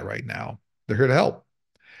planet right now. They're here to help.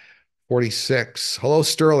 46. Hello,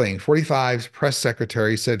 Sterling. 45's press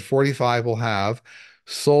secretary said 45 will have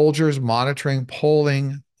soldiers monitoring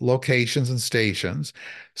polling locations and stations.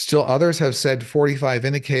 Still, others have said 45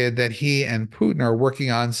 indicated that he and Putin are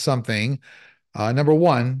working on something. Number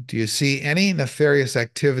one, do you see any nefarious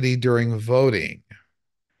activity during voting?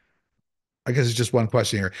 I guess it's just one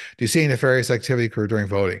question here. Do you see any nefarious activity during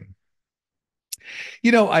voting?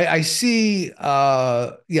 I see,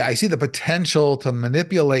 I see the potential to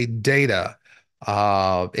manipulate data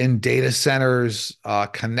in data centers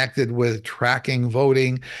connected with tracking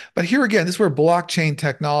voting. But here again, this is where blockchain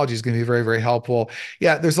technology is going to be very, very helpful.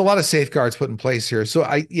 Yeah, there's a lot of safeguards put in place here. So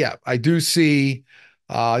I do see,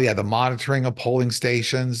 the monitoring of polling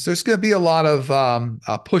stations. There's going to be a lot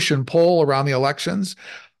of push and pull around the elections.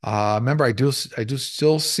 Remember, I do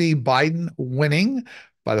still see Biden winning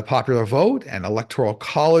by the popular vote and electoral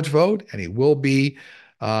college vote, and he will be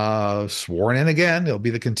sworn in again. He'll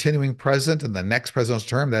be the continuing president in the next presidential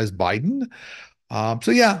term. That is Biden.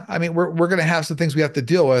 So yeah, I mean, we're going to have some things we have to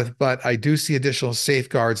deal with, but I do see additional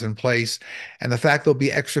safeguards in place, and the fact there'll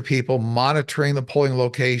be extra people monitoring the polling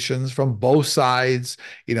locations from both sides,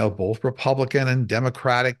 both Republican and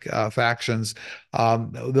Democratic factions.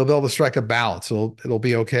 They'll be able to strike a balance. It'll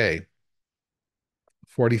be okay.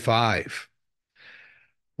 45.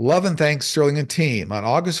 Love and thanks, Sterling and team. On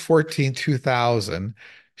August 14, 2000,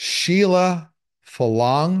 Sheila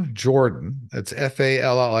Falang Jordan, that's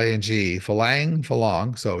Falling,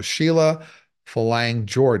 Falang. So Sheila Falang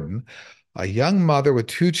Jordan, a young mother with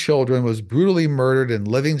two children, was brutally murdered in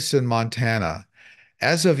Livingston, Montana.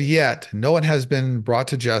 As of yet, no one has been brought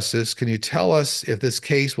to justice. Can you tell us if this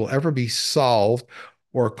case will ever be solved,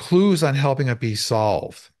 or clues on helping it be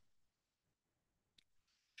solved?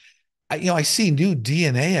 I see new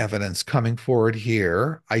DNA evidence coming forward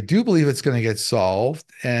here. I do believe it's going to get solved.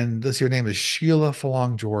 And this, your name is Sheila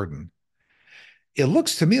Falong Jordan. It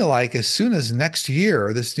looks to me like as soon as next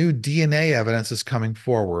year, this new DNA evidence is coming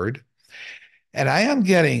forward. And I am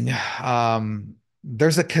getting,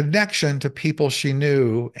 there's a connection to people she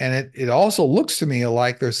knew. And it also looks to me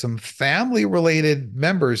like there's some family related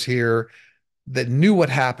members here that knew what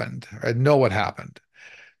happened or know what happened.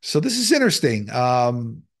 So this is interesting.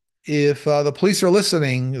 If the police are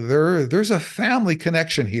listening, there's a family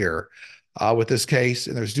connection here with this case,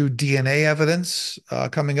 and there's new DNA evidence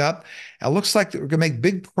coming up. And it looks like we're going to make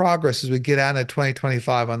big progress as we get out into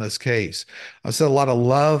 2025 on this case. I've sent a lot of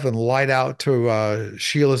love and light out to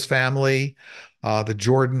Sheila's family, the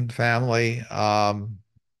Jordan family. But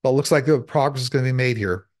it looks like the progress is going to be made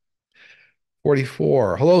here.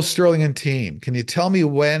 44. Hello, Sterling and team. Can you tell me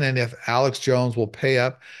when and if Alex Jones will pay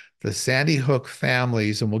up the Sandy Hook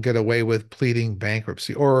families and will get away with pleading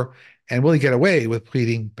bankruptcy? And will he get away with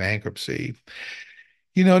pleading bankruptcy?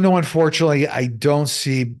 No, unfortunately, I don't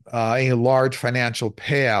see any large financial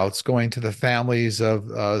payouts going to the families of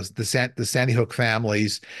the Sandy Hook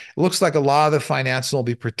families. It looks like a lot of the finances will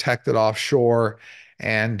be protected offshore.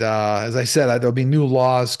 And as I said, there'll be new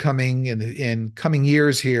laws coming in coming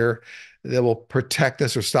years here that will protect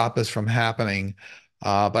us or stop this from happening.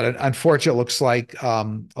 But unfortunately, it looks like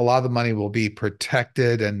a lot of the money will be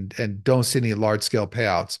protected, and don't see any large scale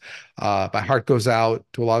payouts. My heart goes out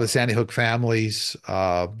to a lot of the Sandy Hook families,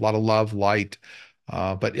 a lot of love, light.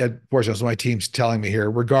 But unfortunately, my team's telling me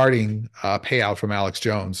here regarding payout from Alex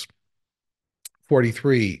Jones.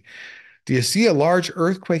 43. Do you see a large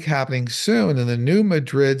earthquake happening soon in the New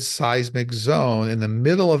Madrid seismic zone in the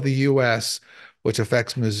middle of the U.S., which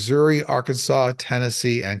affects Missouri, Arkansas,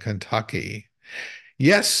 Tennessee, and Kentucky?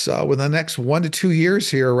 Yes, within the next 1 to 2 years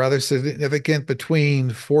here, rather significant, between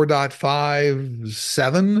 4.5,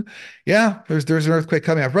 7. Yeah, there's an earthquake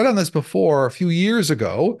coming. I've read on this before a few years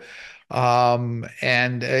ago,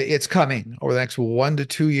 and it's coming over the next 1 to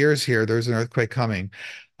 2 years here. There's an earthquake coming.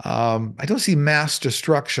 I don't see mass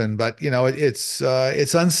destruction, but it's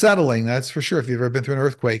unsettling. That's for sure. If you've ever been through an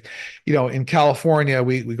earthquake, in California,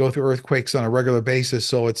 we go through earthquakes on a regular basis,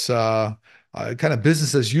 so it's kind of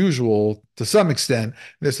business as usual to some extent.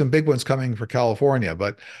 There's some big ones coming for California,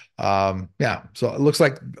 but yeah. So it looks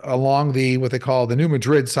like along the what they call the New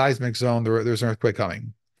Madrid seismic zone, there's an earthquake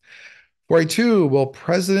coming. 42, will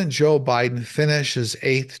President Joe Biden finish his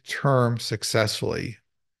eighth term successfully?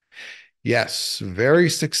 Yes, very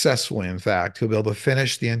successfully, in fact. He'll be able to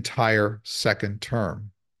finish the entire second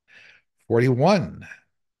term. 41,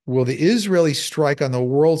 will the Israeli strike on the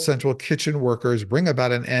world central kitchen workers bring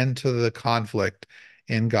about an end to the conflict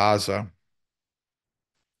in Gaza?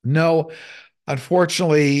 No,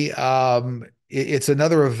 unfortunately, it's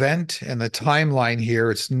another event in the timeline here.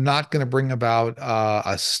 It's not going to bring about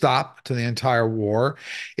a stop to the entire war.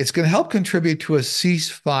 It's going to help contribute to a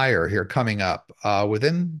ceasefire here coming up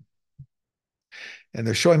within, and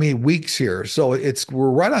they're showing me weeks here. So we're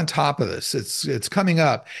right on top of this. It's coming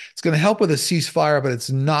up. It's going to help with a ceasefire, but it's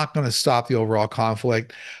not going to stop the overall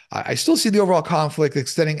conflict. I still see the overall conflict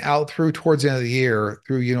extending out through towards the end of the year,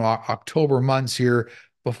 through October months here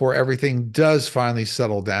before everything does finally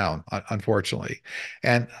settle down, unfortunately.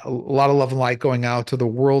 And a lot of love and light going out to the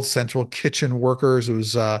world central kitchen workers. It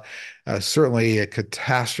was certainly a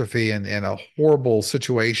catastrophe and a horrible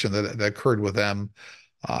situation that occurred with them.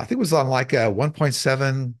 I think it was on like a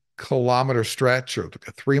 1.7 kilometer stretch or like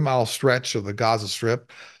a 3 mile stretch of the Gaza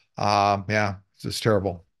Strip. Yeah, it's just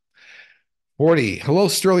terrible. 40. Hello,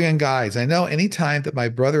 Sterling and guys. I know anytime that my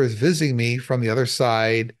brother is visiting me from the other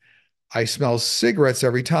side, I smell cigarettes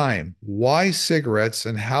every time. Why cigarettes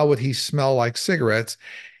and how would he smell like cigarettes?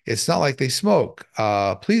 It's not like they smoke.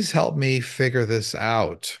 Please help me figure this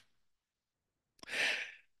out.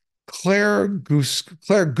 Claire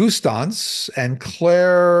Gustance and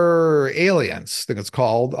Claire Aliens, I think it's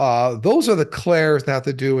called. Those are the Claires that have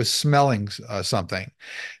to do with smelling something.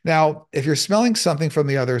 Now, if you're smelling something from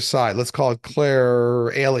the other side, let's call it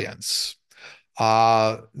Claire Aliens.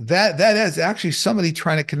 That is actually somebody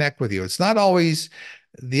trying to connect with you. It's not always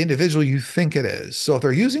the individual you think it is. So if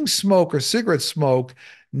they're using smoke or cigarette smoke,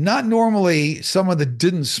 not normally someone that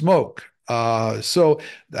didn't smoke. So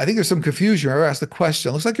I think there's some confusion. I asked the question.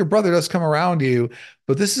 It looks like your brother does come around to you,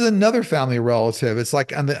 but this is another family relative. It's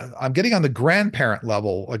like I'm getting on the grandparent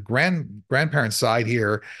level, like grandparent side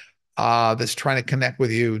here, that's trying to connect with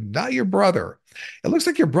you, not your brother. It looks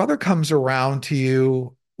like your brother comes around to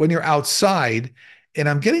you when you're outside, and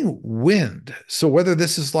I'm getting wind. So whether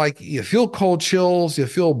this is like you feel cold chills, you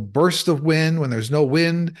feel bursts of wind when there's no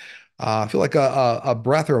wind, I feel like a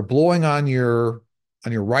breath or a blowing on your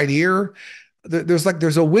right ear.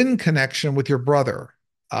 There's a wind connection with your brother.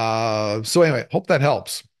 So anyway, hope that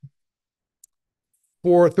helps.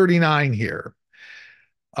 439 here.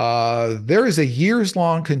 There is a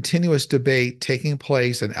years-long continuous debate taking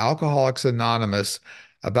place in Alcoholics Anonymous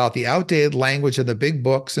about the outdated language of the Big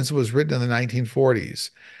Book since it was written in the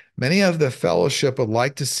 1940s. Many of the fellowship would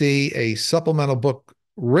like to see a supplemental book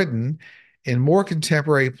written in more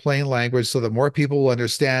contemporary plain language so that more people will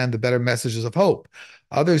understand the better messages of hope.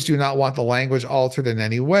 Others do not want the language altered in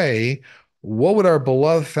any way. What would our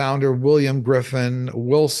beloved founder, William Griffin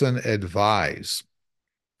Wilson, advise?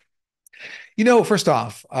 First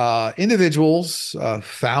off, individuals,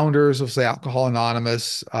 founders of, say, Alcohol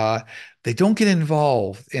Anonymous, they don't get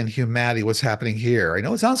involved in humanity, what's happening here. I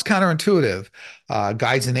know it sounds counterintuitive.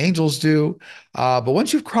 Guides and angels do. But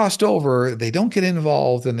once you've crossed over, they don't get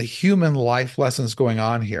involved in the human life lessons going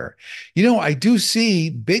on here. I do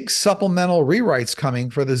see big supplemental rewrites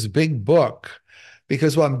coming for this big book.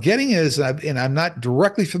 Because what I'm getting is, and I'm not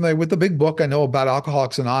directly familiar with the big book, I know about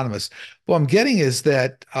Alcoholics Anonymous. What I'm getting is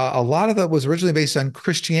that a lot of that was originally based on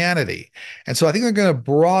Christianity. And so I think they're going to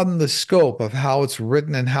broaden the scope of how it's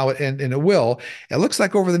written and how and it will. It looks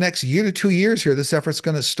like over the next year to 2 years here, this effort's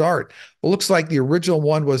going to start. It looks like the original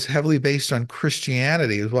one was heavily based on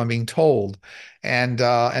Christianity, is what I'm being told. And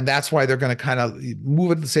that's why they're going to kind of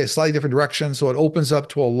move it to say a slightly different direction. So it opens up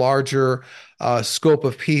to a larger scope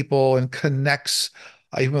of people and connects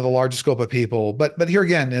even with a larger scope of people. But here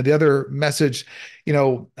again, the other message,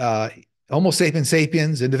 Homo sapiens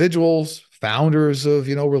sapiens, individuals, founders of,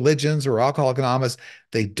 religions or Alcoholics Anonymous,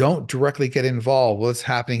 they don't directly get involved with what's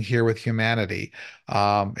happening here with humanity.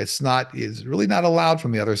 It's really not allowed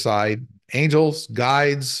from the other side. Angels,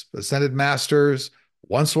 guides, ascended masters,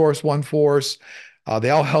 one source, one force. They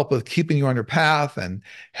all help with keeping you on your path and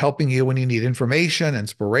helping you when you need information,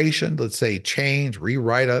 inspiration, let's say change,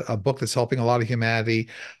 rewrite a book that's helping a lot of humanity.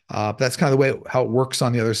 That's kind of the way how it works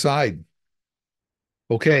on the other side.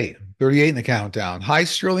 Okay, 38 in the countdown. Hi,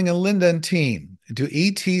 Sterling and Linda and team. Do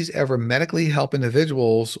ETs ever medically help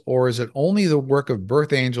individuals, or is it only the work of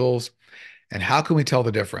birth angels? And how can we tell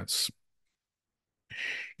the difference?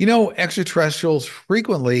 Extraterrestrials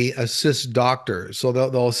frequently assist doctors. So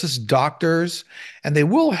they'll assist doctors and they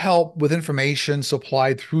will help with information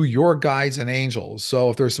supplied through your guides and angels. So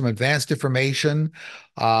if there's some advanced information,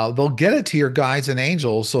 they'll get it to your guides and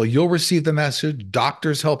angels. So you'll receive the message,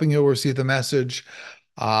 doctors helping you receive the message.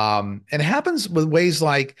 And it happens with ways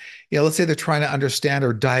like, let's say they're trying to understand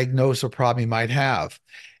or diagnose a problem you might have.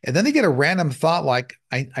 And then they get a random thought like,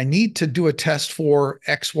 I need to do a test for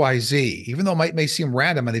XYZ, even though it may seem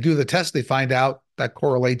random. And they do the test, they find out that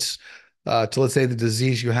correlates to, let's say, the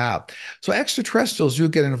disease you have. So extraterrestrials do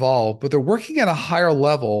get involved, but they're working at a higher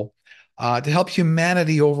level to help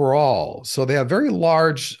humanity overall. So they have a very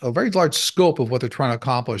large scope of what they're trying to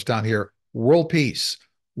accomplish down here: world peace,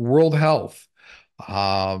 world health,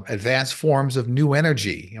 advanced forms of new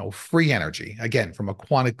energy, free energy. Again, from a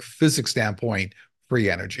quantum physics standpoint, free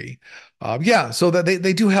energy. Yeah, so that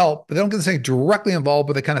they do help, but they don't get to say directly involved,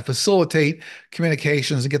 but they kind of facilitate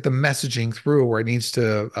communications and get the messaging through where it needs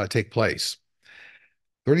to take place.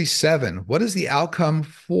 37. What is the outcome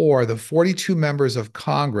for the 42 members of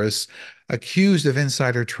Congress accused of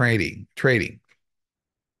insider trading?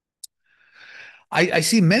 I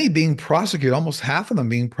see many being prosecuted, almost half of them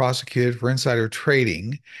being prosecuted for insider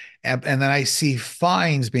trading. And then I see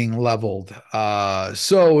fines being leveled.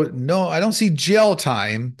 So, no, I don't see jail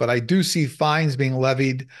time, but I do see fines being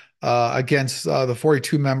levied against the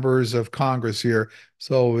 42 members of Congress here.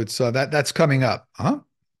 So that's coming up.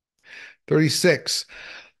 36.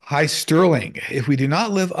 Hi, Sterling. If we do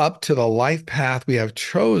not live up to the life path we have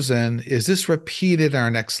chosen, is this repeated in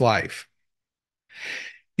our next life?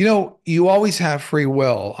 You always have free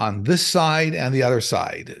will on this side and the other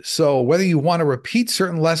side. So whether you want to repeat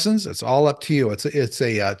certain lessons, it's all up to you. It's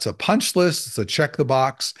a punch list. It's a check the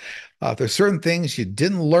box. If there's certain things you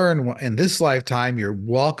didn't learn in this lifetime, you're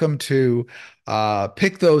welcome to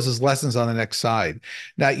pick those as lessons on the next side.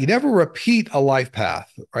 Now, you never repeat a life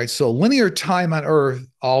path, right? So linear time on Earth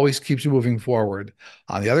always keeps you moving forward.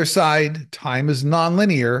 On the other side, time is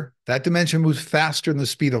nonlinear. That dimension moves faster than the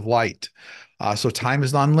speed of light. So time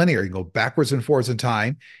is nonlinear. You can go backwards and forwards in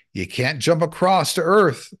time. You can't jump across to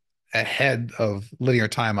Earth ahead of linear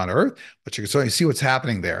time on Earth, but you can certainly see what's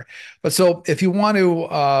happening there. But so if you want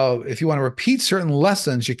to repeat certain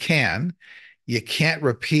lessons, you can. You can't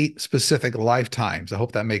repeat specific lifetimes. I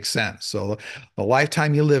hope that makes sense. So the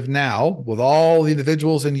lifetime you live now, with all the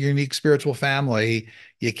individuals in your unique spiritual family,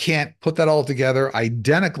 you can't put that all together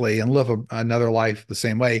identically and live another life the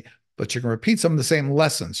same way, but you can repeat some of the same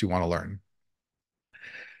lessons you want to learn.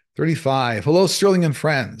 35. Hello, Sterling and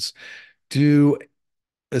friends. It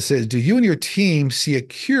says, do you and your team see a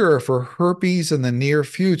cure for herpes in the near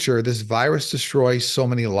future? This virus destroys so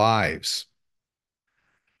many lives.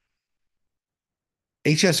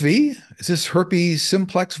 HSV? Is this herpes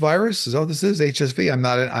simplex virus? Is that what this is? HSV?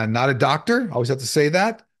 I'm not a doctor. I always have to say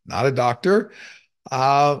that. Not a doctor.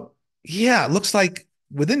 Uh, yeah, it looks like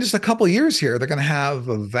within just a couple of years here, they're going to have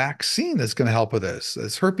a vaccine that's going to help with this.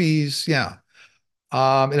 It's herpes. Yeah.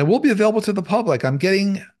 And it will be available to the public. I'm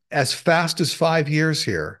getting as fast as 5 years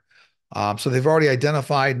here. So they've already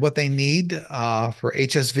identified what they need for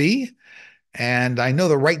HSV. And I know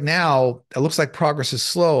that right now it looks like progress is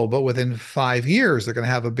slow, but within 5 years, they're going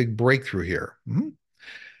to have a big breakthrough here.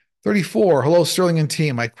 34. Hello, Sterling and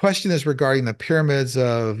team. My question is regarding the pyramids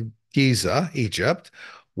of Giza, Egypt.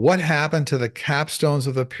 What happened to the capstones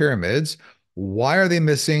of the pyramids? Why are they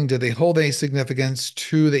missing? Did they hold any significance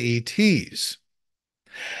to the ETs?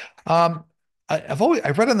 Um, I've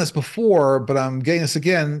read on this before, but I'm getting this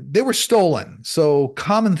again. They were stolen. So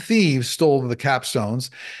common thieves stole the capstones.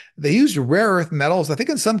 They used rare earth metals, I think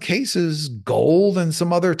in some cases gold and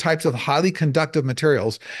some other types of highly conductive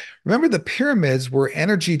materials. Remember, the pyramids were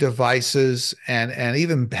energy devices and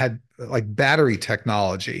even had like battery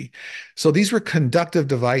technology. So these were conductive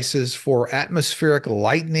devices for atmospheric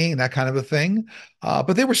lightning, that kind of a thing.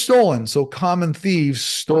 But they were stolen. So common thieves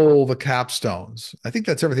stole the capstones. I think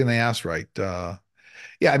that's everything they asked, right?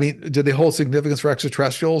 Yeah, I mean, did they hold significance for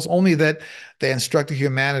extraterrestrials? Only that they instructed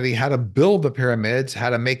humanity how to build the pyramids,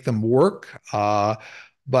 how to make them work.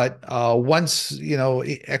 But once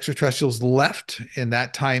extraterrestrials left in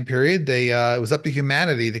that time period, it was up to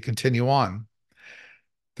humanity to continue on.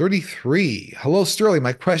 33. Hello, Sterling.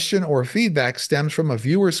 My question or feedback stems from a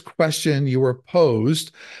viewer's question you were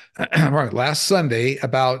posed last Sunday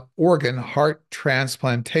about organ heart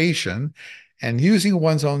transplantation and using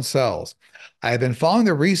one's own cells. I have been following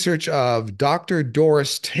the research of Dr.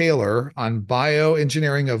 Doris Taylor on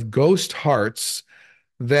bioengineering of ghost hearts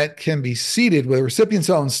that can be seeded with recipient's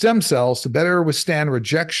own stem cells to better withstand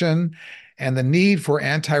rejection and the need for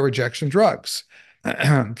anti-rejection drugs.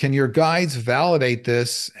 Can your guides validate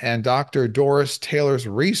this and Dr. Doris Taylor's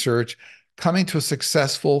research coming to a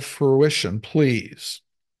successful fruition, please?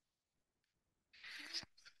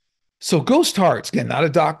 So ghost hearts, again, not a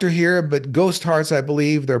doctor here, but ghost hearts, I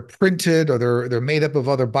believe they're printed or they're made up of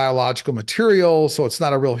other biological material, so it's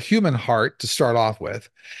not a real human heart to start off with.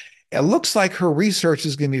 It looks like her research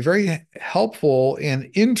is going to be very helpful in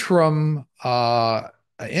interim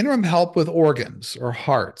help with organs or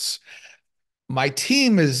hearts. My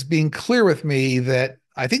team is being clear with me that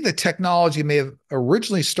I think the technology may have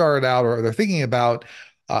originally started out, or they're thinking about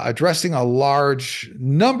addressing a large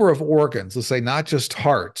number of organs. Let's say not just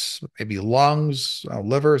hearts, maybe lungs,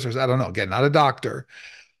 livers, or I don't know. Again, not a doctor.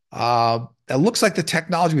 It looks like the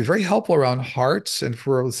technology will be very helpful around hearts and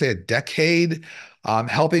for, let's say, a decade,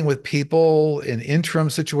 helping with people in interim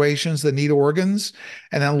situations that need organs.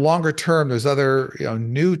 And then longer term, there's other,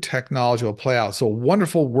 new technology will play out. So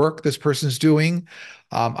wonderful work this person's doing.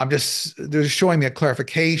 They're just showing me a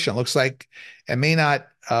clarification. It looks like it may not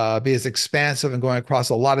be as expansive and going across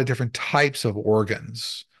a lot of different types of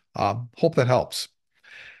organs. Hope that helps.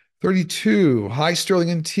 32, hi,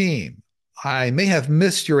 Sterling and team. I may have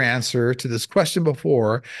missed your answer to this question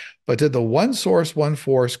before, but did the one source, one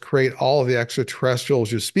force create all of the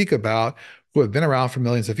extraterrestrials you speak about who have been around for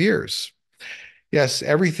millions of years? Yes,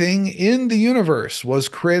 everything in the universe was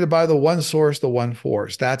created by the one source, the one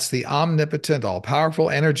force. That's the omnipotent, all powerful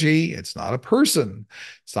energy. It's not a person.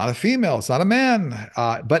 It's not a female. It's not a man.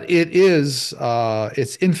 But it's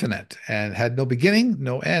infinite and had no beginning,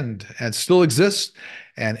 no end, and still exists.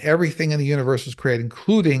 And everything in the universe was created,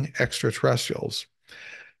 including extraterrestrials.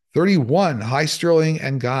 31, hi Sterling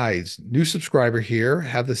and guides. New subscriber here.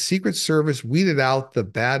 Have the Secret Service weeded out the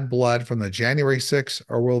bad blood from the January 6th,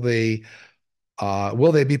 or will they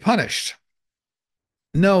be punished?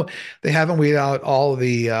 No, they haven't weeded out all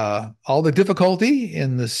the difficulty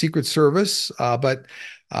in the Secret Service, but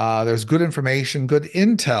there's good information, good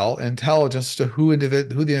intelligence to who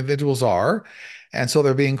the individuals are, and so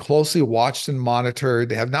they're being closely watched and monitored.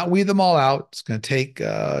 They have not weeded them all out. It's going to take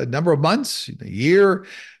a number of months, a year,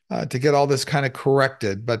 to get all this kind of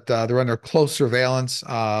corrected, but they're under close surveillance.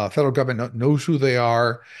 Federal government knows who they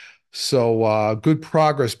are, so good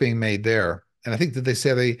progress being made there. And I think that they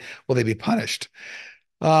say will they be punished?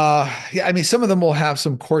 Yeah, I mean, some of them will have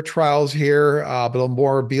some court trials here, but it'll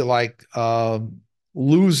more be like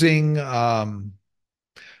losing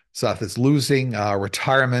stuff. It's losing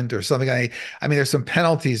retirement or something. I mean, there's some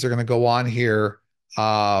penalties that are going to go on here,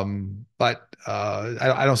 but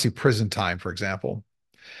I don't see prison time, for example.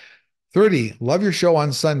 30, love your show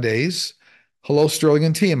on Sundays. Hello, Sterling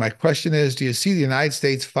and team. My question is, do you see the United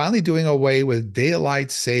States finally doing away with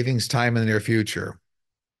daylight savings time in the near future?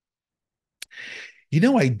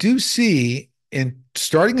 I do see in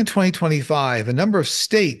starting in 2025, a number of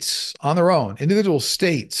states on their own, individual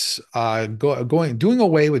states, doing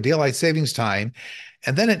away with daylight savings time.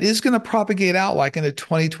 And then it is going to propagate out like into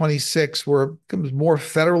 2026, where it becomes more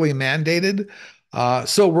federally mandated.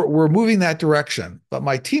 So we're moving that direction. But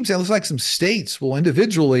my team said it looks like some states will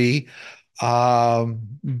individually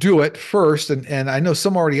do it first, and I know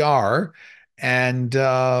some already are, and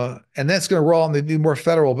that's going to roll and maybe more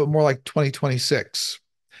federal, but more like 2026.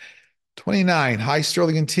 29, hi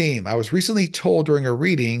Sterling and team. I was recently told during a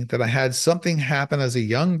reading that I had something happen as a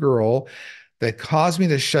young girl that caused me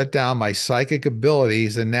to shut down my psychic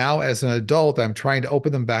abilities, and now as an adult, I'm trying to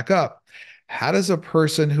open them back up. How does a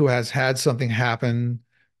person who has had something happen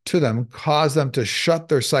to them cause them to shut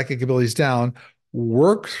their psychic abilities down,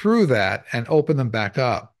 work through that, and open them back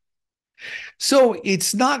up? So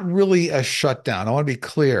it's not really a shutdown. I want to be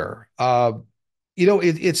clear.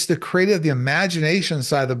 It's the creative, the imagination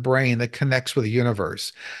side of the brain that connects with the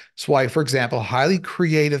universe. That's why, for example, highly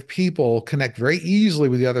creative people connect very easily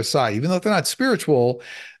with the other side. Even though they're not spiritual,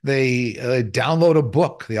 they download a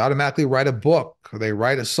book, they automatically write a book, they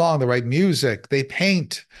write a song, they write music, they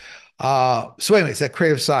paint. So, anyways, that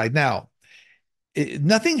creative side. Now,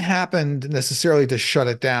 nothing happened necessarily to shut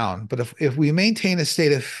it down, but if we maintain a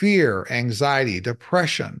state of fear, anxiety,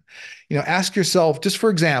 depression, ask yourself, just for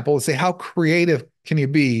example, let's say, how creative can you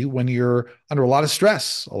be when you're under a lot of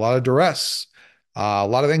stress, a lot of duress, a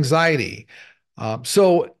lot of anxiety?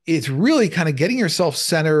 So it's really kind of getting yourself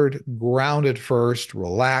centered, grounded first,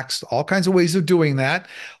 relaxed, all kinds of ways of doing that.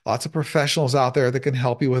 Lots of professionals out there that can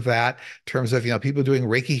help you with that in terms of, people doing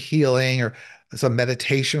Reiki healing or some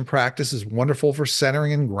meditation practice is wonderful for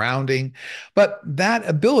centering and grounding. But that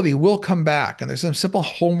ability will come back. And there's some simple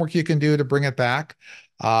homework you can do to bring it back.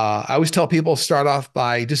 I always tell people start off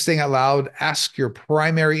by just saying out loud, ask your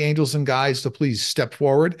primary angels and guides to please step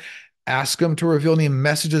forward Ask them to reveal any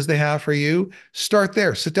messages they have for you. Start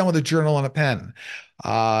there. Sit down with a journal and a pen.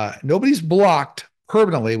 Nobody's blocked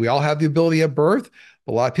permanently. We all have the ability at birth.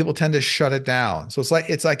 But a lot of people tend to shut it down. So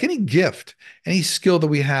it's like any gift, any skill that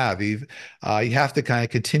we have. You have to kind of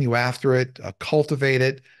continue after it, cultivate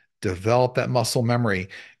it, develop that muscle memory.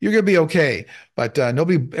 You're going to be okay. But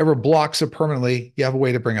nobody ever blocks it permanently. You have a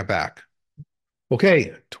way to bring it back.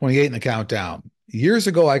 Okay, 28 in the countdown. Years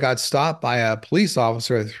ago, I got stopped by a police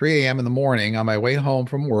officer at 3 a.m. in the morning on my way home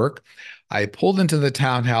from work. I pulled into the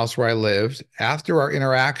townhouse where I lived. After our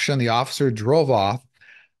interaction, the officer drove off.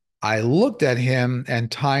 I looked at him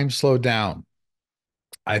and time slowed down.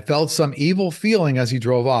 I felt some evil feeling as he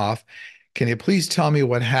drove off. Can you please tell me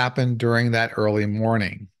what happened during that early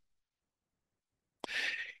morning?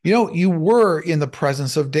 You were in the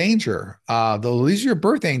presence of danger. These are your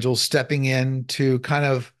birth angels stepping in to kind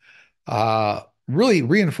of really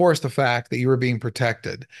reinforce the fact that you were being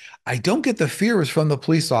protected. I don't get the fear was from the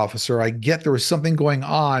police officer. I get there was something going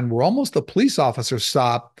on where almost the police officer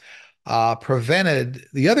stop prevented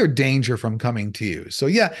the other danger from coming to you. So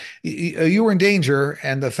yeah, you were in danger,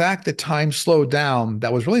 and the fact that time slowed down,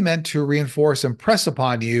 that was really meant to reinforce, impress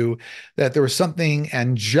upon you that there was something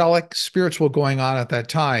angelic, spiritual going on at that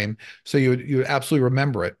time. So you would absolutely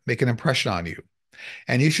remember it, make an impression on you.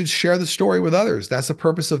 And you should share the story with others. That's the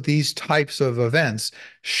purpose of these types of events.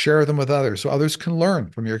 Share them with others so others can learn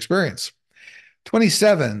from your experience.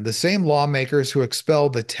 27, the same lawmakers who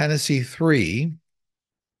expelled the Tennessee Three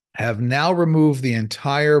have now removed the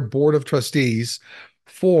entire board of trustees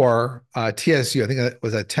for TSU. I think it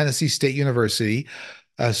was at Tennessee State University,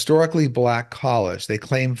 a historically black college. They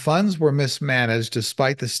claim funds were mismanaged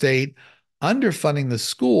despite the state underfunding the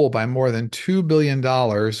school by more than $2 billion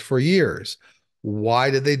for years. Why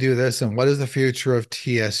did they do this, and what is the future of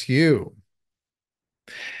TSU?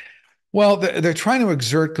 Well, they're trying to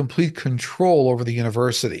exert complete control over the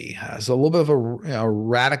university. It's a little bit of a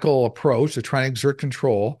radical approach. They're trying to exert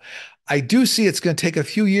control. I do see it's going to take a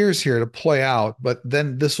few years here to play out, but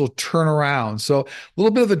then this will turn around. So a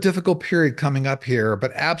little bit of a difficult period coming up here,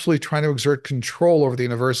 but absolutely trying to exert control over the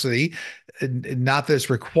university. Not that it's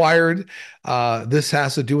required. This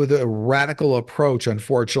has to do with a radical approach,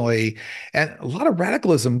 unfortunately, and a lot of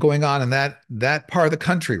radicalism going on in that part of the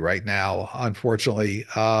country right now, unfortunately.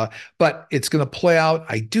 But it's going to play out.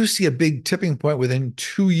 I do see a big tipping point within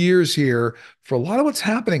 2 years here for a lot of what's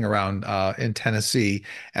happening around in Tennessee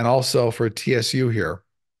and also for TSU here.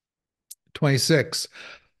 26.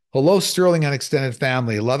 Hello, Sterling and extended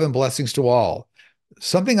family. Love and blessings to all.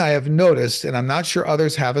 Something I have noticed, and I'm not sure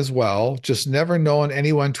others have as well, just never known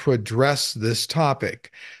anyone to address this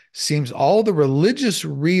topic. Seems all the religious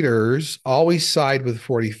readers always side with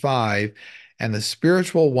 45, and the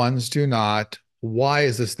spiritual ones do not. Why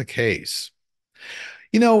is this the case?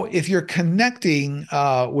 If you're connecting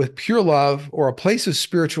with pure love or a place of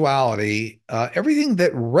spirituality, everything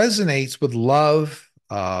that resonates with love,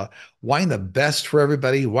 wanting the best for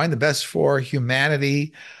everybody, wanting the best for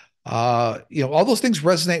humanity, all those things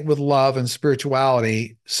resonate with love and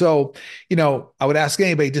spirituality. So, I would ask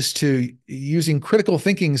anybody just to using critical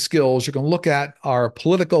thinking skills, you can look at our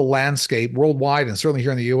political landscape worldwide and certainly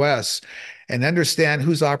here in the US and understand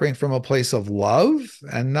who's operating from a place of love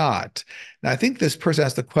and not. Now, I think this person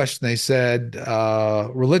asked the question, they said,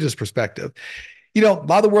 religious perspective. A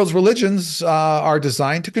lot of the world's religions are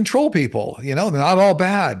designed to control people. They're not all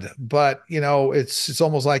bad, but it's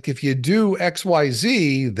almost like if you do X, Y,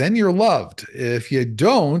 Z, then you're loved. If you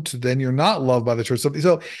don't, then you're not loved by the church.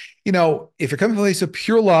 So, if you're coming from a place of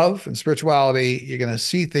pure love and spirituality, you're going to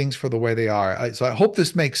see things for the way they are. So I hope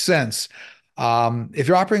this makes sense. If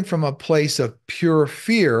you're operating from a place of pure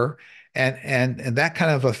fear and that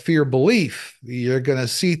kind of a fear belief, you're going to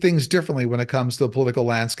see things differently when it comes to the political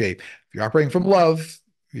landscape. If you're operating from love,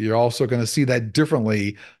 you're also going to see that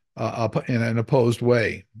differently in an opposed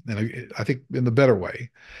way, and I think in the better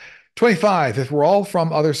way. 25, if we're all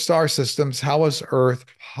from other star systems, how is Earth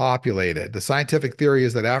populated? The scientific theory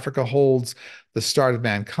is that Africa holds the start of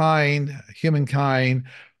mankind, humankind,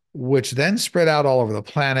 which then spread out all over the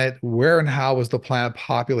planet. Where and how was the planet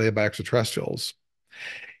populated by extraterrestrials?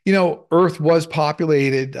 Earth was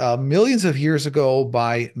populated millions of years ago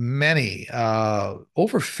by many,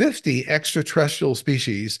 over 50 extraterrestrial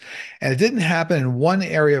species. And it didn't happen in one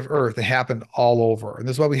area of Earth, it happened all over. And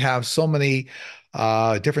this is why we have so many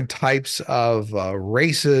different types of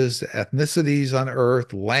races, ethnicities on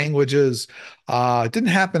Earth, languages. It didn't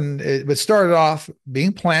happen, it started off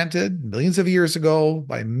being planted millions of years ago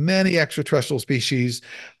by many extraterrestrial species,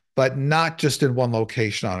 but not just in one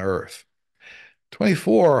location on Earth.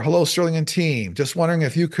 24. Hello, Sterling and team. Just wondering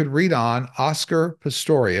if you could read on Oscar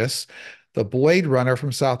Pistorius, the Blade Runner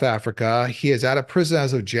from South Africa. He is out of prison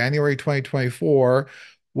as of January 2024.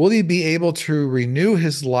 Will he be able to renew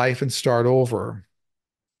his life and start over?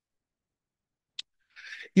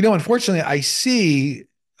 Unfortunately,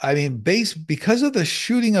 I mean, because of the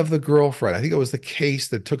shooting of the girlfriend, I think it was the case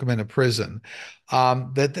that took him into prison,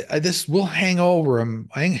 this will hang over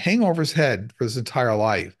his head for his entire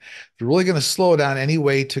life. They're really going to slow down any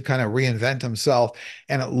way to kind of reinvent himself.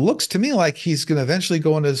 And it looks to me like he's going to eventually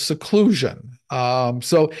go into seclusion.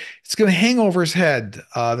 So it's going to hang over his head,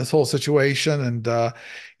 this whole situation. And,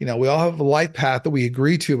 we all have a life path that we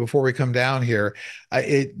agree to before we come down here.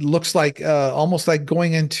 It looks like almost like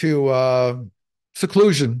going into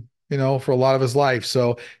seclusion, for a lot of his life.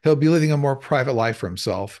 So he'll be living a more private life for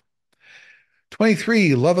himself.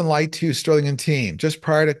 23, love and light to you, Sterling and team. Just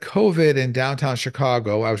prior to COVID in downtown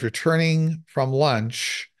Chicago, I was returning from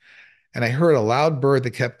lunch and I heard a loud bird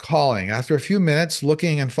that kept calling. After a few minutes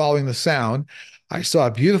looking and following the sound, I saw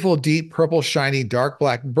a beautiful, deep, purple, shiny, dark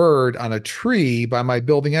black bird on a tree by my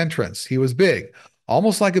building entrance. He was big,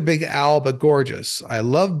 almost like a big owl, but gorgeous. I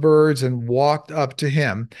love birds and walked up to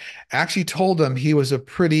him. Actually told him he was a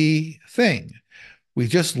pretty thing. We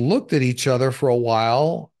just looked at each other for a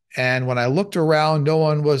while, and when I looked around, no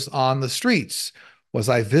one was on the streets. Was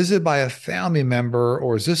I visited by a family member,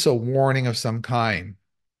 or is this a warning of some kind?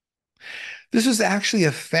 This is actually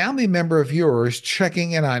a family member of yours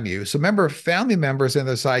checking in on you. So remember, family members on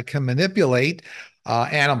the side can manipulate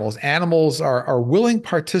animals. Animals are willing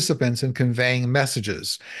participants in conveying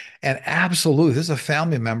messages. And absolutely, this is a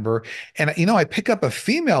family member. And, I pick up a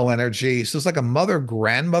female energy. So it's like a mother,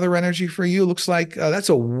 grandmother energy for you. Looks like that's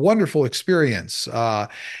a wonderful experience.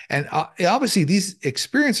 And obviously, these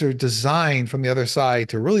experiences are designed from the other side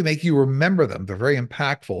to really make you remember them. They're very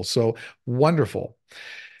impactful. So wonderful.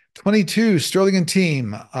 22, Sterling and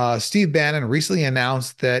team. Steve Bannon recently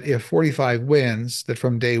announced that if 45 wins, that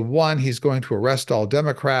from day one, he's going to arrest all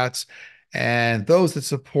Democrats and those that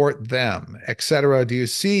support them, etc. Do you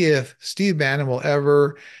see if Steve Bannon will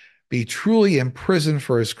ever be truly imprisoned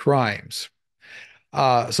for his crimes?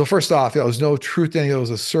 So first off, there was no truth to any of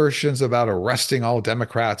those assertions about arresting all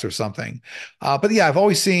Democrats or something. But yeah, I've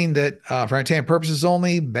always seen that for entertainment purposes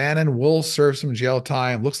only, Bannon will serve some jail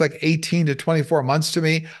time. Looks like 18 to 24 months to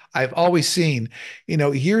me. I've always seen,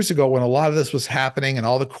 years ago when a lot of this was happening and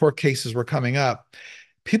all the court cases were coming up,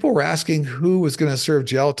 people were asking who was going to serve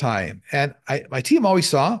jail time. And my team always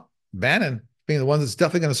saw Bannon being the one that's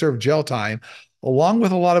definitely going to serve jail time, along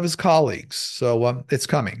with a lot of his colleagues. So it's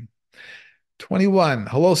coming. 21.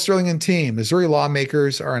 Hello, Sterling and team. Missouri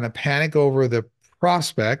lawmakers are in a panic over the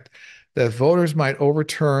prospect that voters might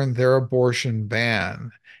overturn their abortion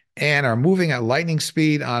ban and are moving at lightning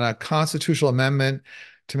speed on a constitutional amendment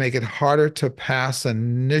to make it harder to pass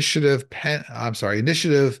initiative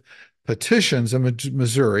petitions in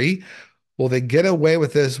Missouri. Will they get away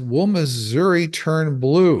with this? Will Missouri turn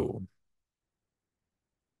blue?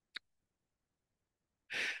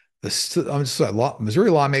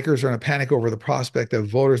 Missouri lawmakers are in a panic over the prospect that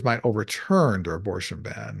voters might overturn their abortion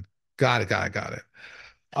ban. Got it, got it, got it.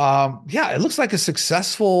 Yeah, it looks like a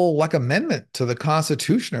successful amendment to the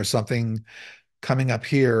Constitution or something coming up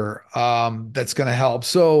here that's going to help.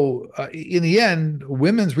 So in the end,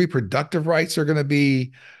 women's reproductive rights are going to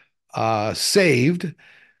be saved.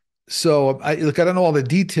 So look, I don't know all the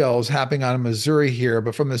details happening on in Missouri here,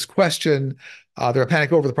 but from this question, they're a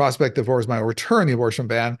panic over the prospect of voters might overturn the abortion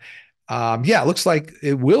ban. Yeah, it looks like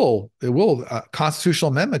it will. It will.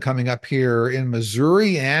 Constitutional amendment coming up here in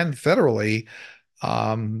Missouri and federally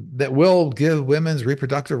that will give women's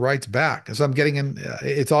reproductive rights back. As I'm getting in,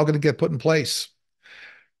 it's all going to get put in place.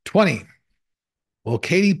 20. Will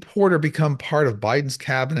Katie Porter become part of Biden's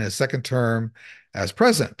cabinet in his second term as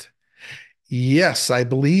president? Yes, I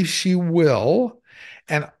believe she will.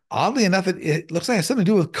 And oddly enough, it looks like it has something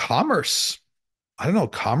to do with commerce. I don't know,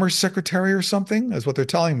 commerce secretary or something is what they're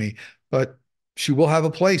telling me, but she will have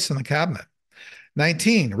a place in the cabinet.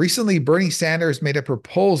 19, recently Bernie Sanders made a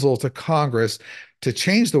proposal to Congress to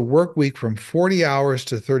change the work week from 40 hours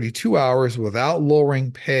to 32 hours without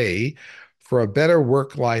lowering pay for a better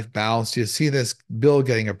work-life balance. Do you see this bill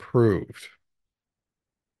getting approved?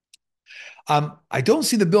 I don't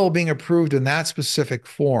see the bill being approved in that specific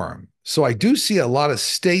form. So I do see a lot of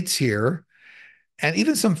states here and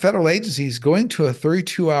even some federal agencies going to a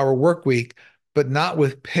 32-hour work week, but not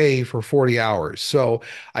with pay for 40 hours. So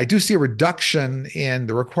I do see a reduction in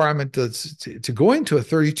the requirement to go into a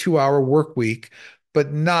 32-hour work week,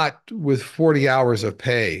 but not with 40 hours of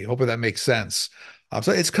pay. Hopefully that makes sense.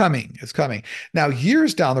 So it's coming. It's coming. Now,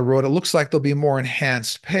 years down the road, it looks like there'll be more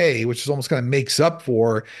enhanced pay, which is almost kind of makes up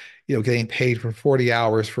for, getting paid for 40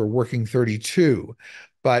 hours for working 32.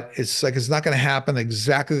 But it's like it's not going to happen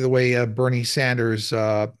exactly the way Bernie Sanders,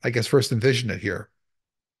 I guess, first envisioned it here.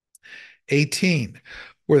 18.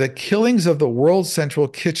 Were the killings of the World Central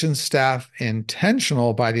Kitchen staff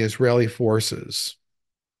intentional by the Israeli forces?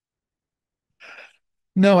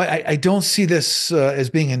 No, I don't see this as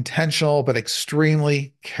being intentional, but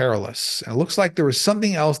extremely careless. And it looks like there was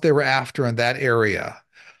something else they were after in that area.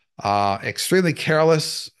 Extremely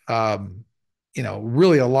careless.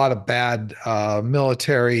 Really a lot of bad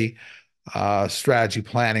military strategy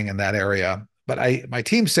planning in that area. But my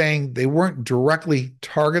team's saying they weren't directly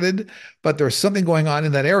targeted, but there's something going on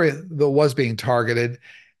in that area that was being targeted,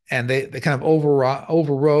 and they kind of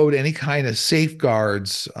overrode any kind of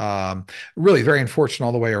safeguards. Really very unfortunate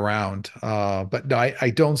all the way around. But no, I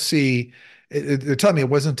don't see. They're telling me it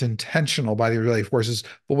wasn't intentional by the Israeli forces,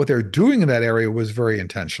 but what they're doing in that area was very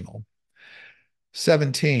intentional.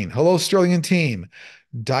 17. Hello, Sterling and team.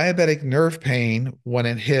 Diabetic nerve pain, when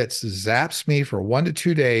it hits, zaps me for 1 to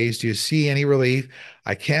 2 days. Do you see any relief?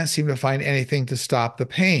 I can't seem to find anything to stop the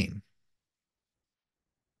pain.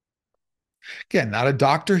 Again, not a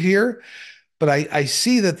doctor here, but I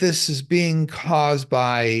see that this is being caused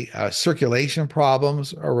by circulation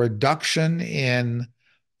problems, a reduction in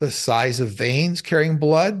the size of veins carrying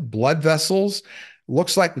blood vessels.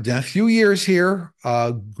 Looks like in a few years here,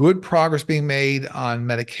 good progress being made on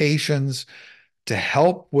medications to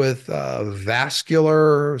help with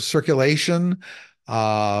vascular circulation,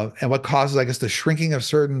 and what causes, I guess, the shrinking of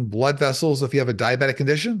certain blood vessels if you have a diabetic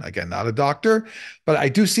condition. Again, not a doctor, but I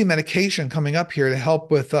do see medication coming up here to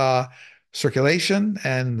help with circulation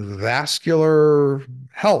and vascular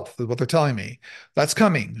health, is what they're telling me. That's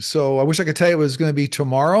coming. So I wish I could tell you it was going to be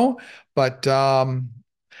tomorrow, but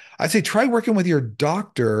I'd say try working with your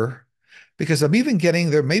doctor because I'm even getting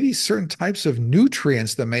there may be certain types of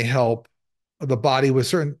nutrients that may help the body with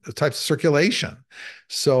certain types of circulation.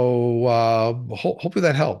 So hopefully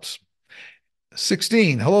that helps.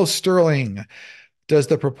 16. Hello, Sterling. Does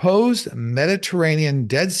the proposed Mediterranean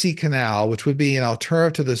Dead Sea Canal, which would be an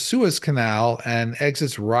alternative to the Suez Canal and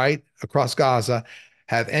exits right across Gaza,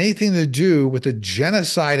 have anything to do with the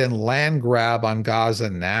genocide and land grab on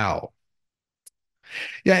Gaza now?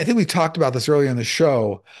 Yeah, I think we talked about this earlier in the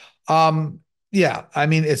show. Um, yeah, I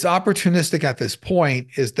mean, it's opportunistic at this point,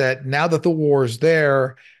 is that now that the war is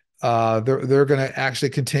there, they're going to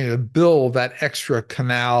actually continue to build that extra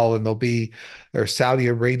canal, and there's Saudi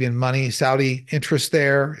Arabian money, Saudi interest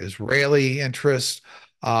there, Israeli interest,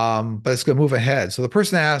 but it's going to move ahead. So the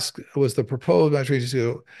person asked, was the proposed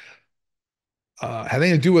Mediterranean have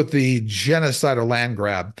anything to do with the genocide or land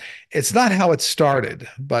grab. It's not how it started,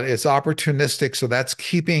 but it's opportunistic. So that's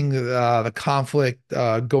keeping the conflict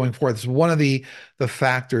going forward. It's one of the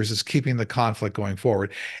factors is keeping the conflict going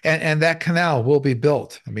forward. And that canal will be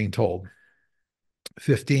built, I'm being told.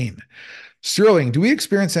 15. Sterling, do we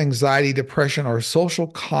experience anxiety, depression, or social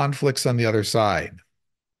conflicts on the other side?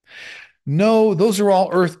 No, those are all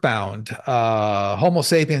earthbound. Homo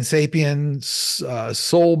sapiens sapiens,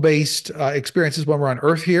 soul-based experiences when we're on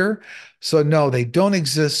Earth here. So no, they don't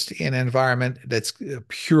exist in an environment that's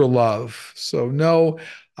pure love. So no,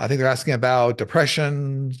 I think they're asking about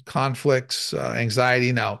depression, conflicts,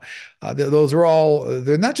 anxiety. No, those are all,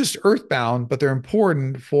 they're not just earthbound, but they're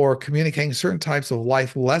important for communicating certain types of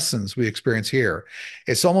life lessons we experience here.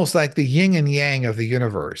 It's almost like the yin and yang of the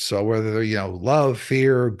universe. So whether they're, love,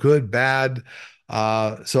 fear, good, bad.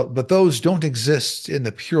 But those don't exist in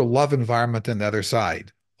the pure love environment on the other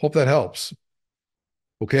side. Hope that helps.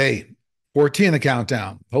 Okay. 14 the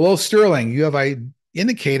countdown. Hello, Sterling. You have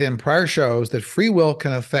indicated in prior shows that free will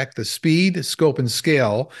can affect the speed, scope, and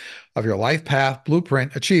scale of your life path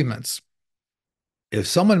blueprint achievements. If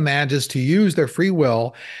someone manages to use their free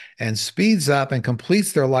will and speeds up and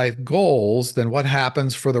completes their life goals, then what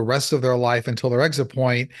happens for the rest of their life until their exit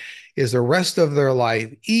point? Is the rest of their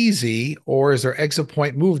life easy, or is their exit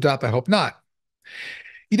point moved up? I hope not.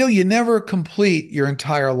 You never complete your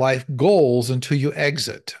entire life goals until you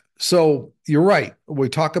exit. So you're right. We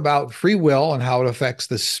talk about free will and how it affects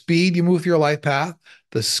the speed you move through your life path,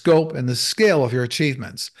 the scope, and the scale of your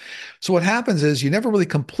achievements. So what happens is you never really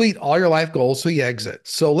complete all your life goals, so you exit.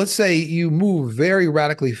 So let's say you move very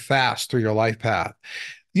radically fast through your life path.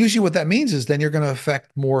 Usually what that means is then you're going to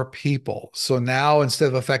affect more people. So now instead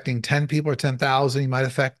of affecting 10 people or 10,000, you might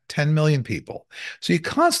affect 10 million people. So you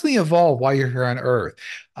constantly evolve while you're here on Earth.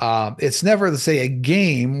 It's never, let's say, a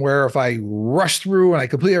game where if I rush through and I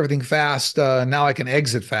complete everything fast, now I can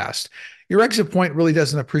exit fast. your exit point really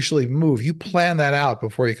doesn't appreciably move. You plan that out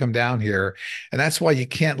before you come down here. And that's why you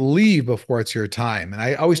can't leave before it's your time. And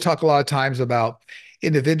I always talk a lot of times about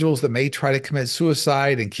individuals that may try to commit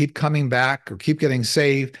suicide and keep coming back or keep getting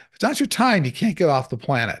saved. If it's not your time, you can't get off the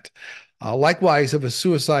planet. Likewise, if a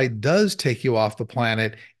suicide does take you off the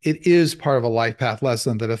planet, it is part of a life path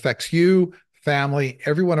lesson that affects you, family,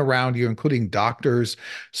 everyone around you, including doctors.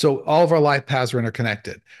 So all of our life paths are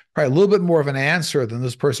interconnected. Probably a little bit more of an answer than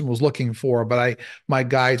this person was looking for, but my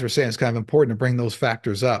guides were saying it's kind of important to bring those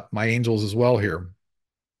factors up. My angels as well here.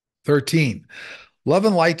 13. Love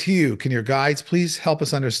and light to you. Can your guides please help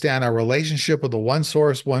us understand our relationship with the one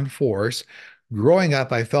source, one force? Growing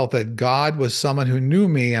up, I felt that God was someone who knew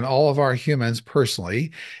me and all of our humans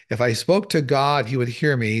personally. If I spoke to God, he would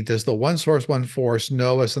hear me. Does the one source, one force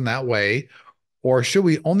know us in that way? Or should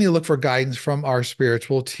we only look for guidance from our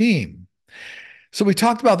spiritual team? So we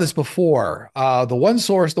talked about this before. The one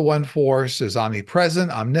source, the one force is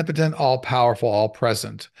omnipresent, omnipotent, all powerful, all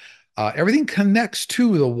present. Everything connects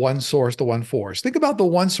to the one source, the one force. Think about the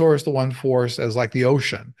one source, the one force as like the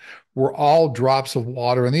ocean. We're all drops of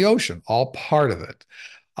water in the ocean, all part of it.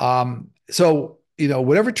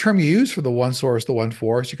 Whatever term you use for the one source, the one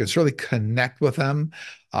force, you can certainly connect with them.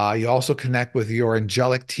 You also connect with your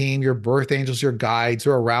angelic team, your birth angels, your guides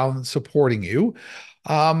are around supporting you.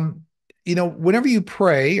 Um, whenever you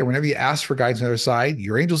pray or whenever you ask for guides on the other side,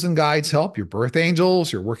 your angels and guides help, your birth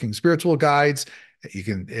angels, your working spiritual guides. You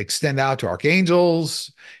can extend out to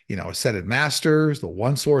archangels, ascended masters, the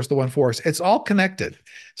one source, the one force. It's all connected.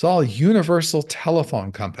 It's all a universal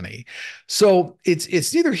telephone company. So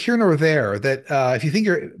it's neither here nor there that if you think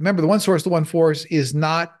remember, the one source, the one force is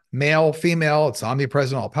not male, female. It's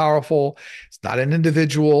omnipresent, all powerful. It's not an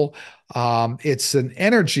individual. It's an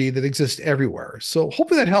energy that exists everywhere. So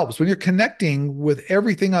hopefully that helps. When you're connecting with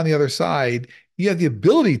everything on the other side, you have the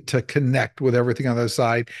ability to connect with everything on the other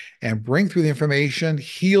side and bring through the information,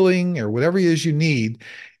 healing, or whatever it is you need.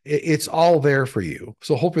 It's all there for you.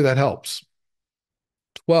 So hopefully that helps.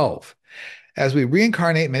 12. As we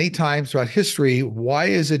reincarnate many times throughout history, why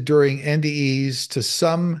is it during NDEs to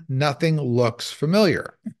some nothing looks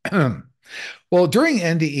familiar? Well, during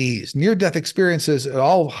NDEs, near death experiences are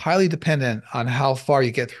all highly dependent on how far you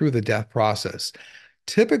get through the death process.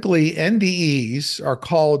 Typically, NDEs are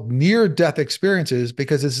called near death experiences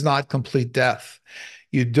because it's not complete death.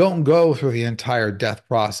 You don't go through the entire death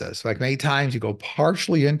process. Like many times, you go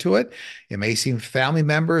partially into it. It may seem family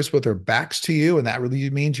members with their backs to you, and that really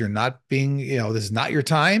means you're not being, this is not your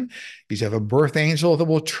time. You have a birth angel that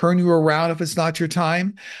will turn you around if it's not your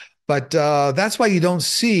time. But that's why you don't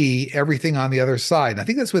see everything on the other side. And I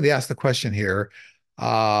think that's why they asked the question here.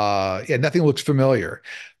 Yeah, nothing looks familiar.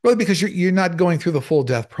 Really, because you're not going through the full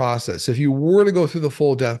death process. If you were to go through the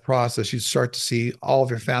full death process, you'd start to see all of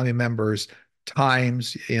your family members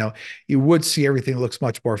times, you would see everything looks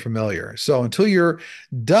much more familiar. So until you're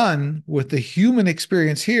done with the human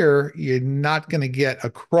experience here, you're not going to get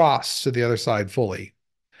across to the other side fully.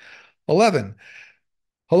 11.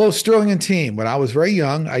 Hello, Sterling and team. When I was very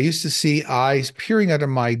young, I used to see eyes peering under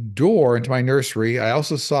my door into my nursery. I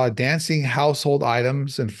also saw dancing household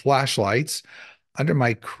items and flashlights under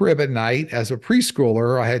my crib at night. As a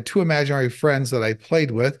preschooler, I had two imaginary friends that I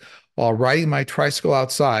played with while riding my tricycle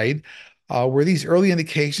outside. Were these early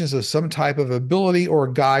indications of some type of ability or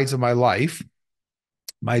guides of my life?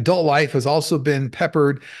 My adult life has also been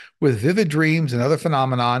peppered with vivid dreams and other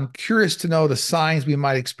phenomenon. Curious to know the signs we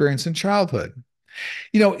might experience in childhood.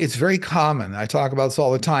 It's very common. I talk about this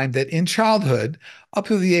all the time that in childhood, up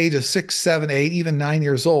to the age of 6, 7, 8, even 9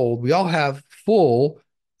 years old, we all have full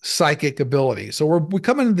psychic ability. So we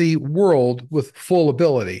come into the world with full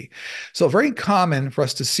ability. So very common for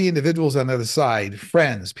us to see individuals on the other side,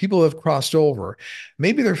 friends, people who have crossed over.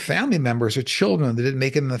 Maybe they're family members or children that didn't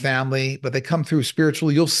make it in the family, but they come through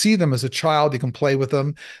spiritually. You'll see them as a child. You can play with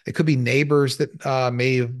them. It could be neighbors that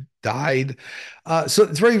may have died. So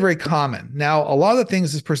it's very, very common. Now, a lot of the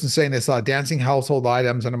things this person's saying, they saw dancing household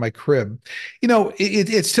items under my crib.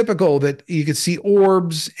 It's typical that you could see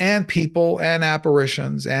orbs and people and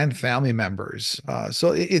apparitions and family members.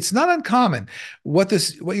 So it's not uncommon. What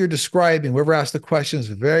you're describing, whoever asked the question, is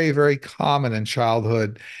very, very common in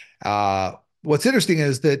childhood. What's interesting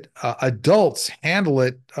is that adults handle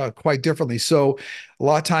it quite differently. So a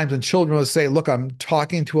lot of times when children will say, look, I'm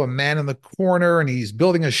talking to a man in the corner and he's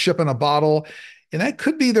building a ship in a bottle. And that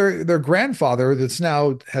could be their grandfather has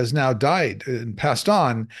now died and passed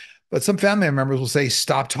on. But some family members will say,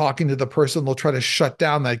 stop talking to the person. They'll try to shut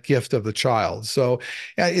down that gift of the child. So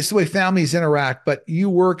yeah, it's the way families interact, but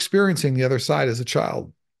you were experiencing the other side as a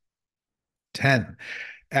child. 10.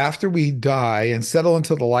 After we die and settle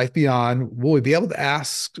into the life beyond, will we be able to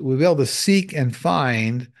ask, will we be able to seek and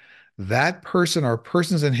find that person or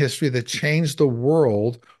persons in history that changed the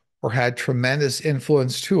world or had tremendous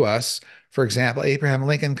influence to us? For example, Abraham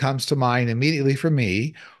Lincoln comes to mind immediately for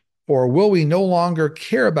me. Or will we no longer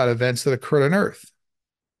care about events that occurred on Earth?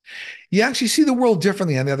 You actually see the world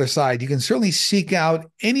differently on the other side. You can certainly seek out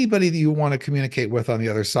anybody that you want to communicate with on the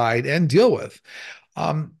other side and deal with.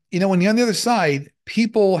 When you're on the other side,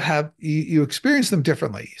 people have you experience them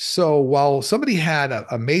differently. So while somebody had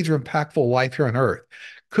a major impactful life here on Earth,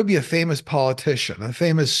 could be a famous politician, a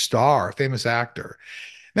famous star, a famous actor.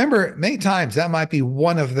 Remember, many times that might be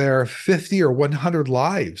one of their 50 or 100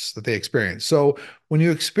 lives that they experience. So when you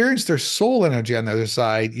experience their soul energy on the other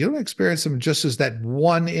side, you don't experience them just as that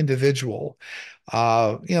one individual.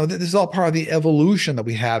 This is all part of the evolution that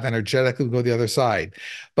we have energetically to go the other side.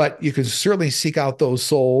 But you can certainly seek out those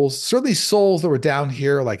souls, certainly souls that were down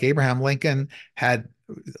here, like Abraham Lincoln had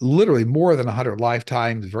literally more than 100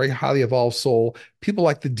 lifetimes, very highly evolved soul. People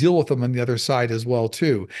like to deal with them on the other side as well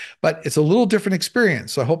too. But it's a little different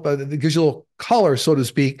experience. So I hope it gives you a little color, so to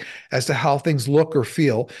speak, as to how things look or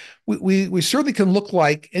feel. We certainly can look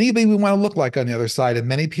like anybody we want to look like on the other side, and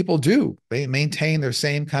many people do. They maintain their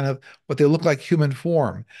same kind of what they look like human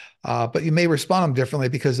form, but you may respond differently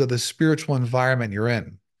because of the spiritual environment you're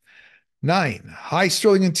in. 9, hi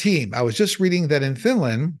Sterling and team. I was just reading that in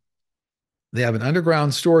Finland, they have an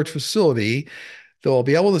underground storage facility that will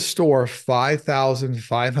be able to store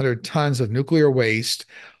 5,500 tons of nuclear waste.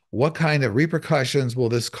 What kind of repercussions will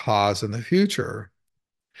this cause in the future?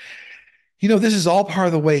 This is all part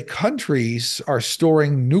of the way countries are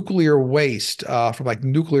storing nuclear waste from like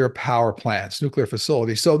nuclear power plants, nuclear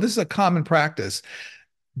facilities. So this is a common practice.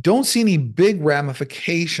 Don't see any big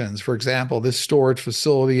ramifications. For example, this storage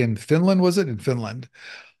facility in Finland, was it in Finland?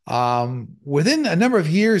 Within a number of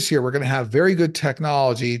years here, we're going to have very good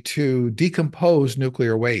technology to decompose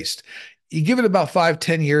nuclear waste. You give it about 5,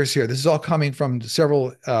 10 years here. This is all coming from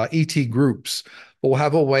several ET groups, but we'll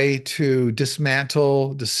have a way to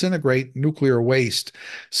dismantle, disintegrate nuclear waste.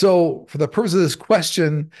 So, for the purpose of this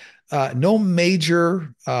question, no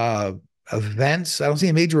major events. I don't see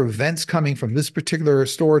any major events coming from this particular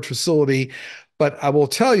storage facility. But I will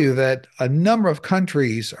tell you that a number of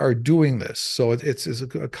countries are doing this. So it's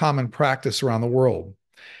a common practice around the world.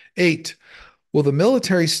 8, will the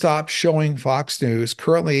military stop showing Fox News?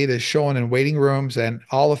 Currently, it is shown in waiting rooms and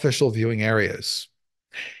all official viewing areas.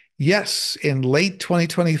 Yes, in late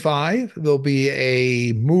 2025, there'll be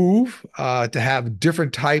a move to have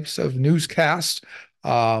different types of newscasts,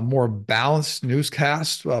 more balanced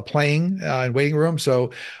newscasts playing in waiting rooms. So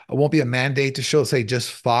it won't be a mandate to show, say,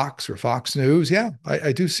 just Fox or Fox News. Yeah,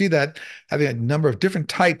 I do see that having a number of different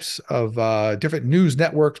types of different news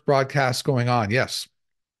networks broadcasts going on. Yes.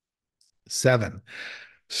 7,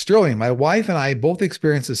 Sterling, my wife and I both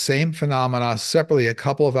experienced the same phenomena separately a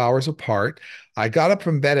couple of hours apart. I got up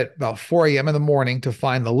from bed at about 4 a.m. in the morning to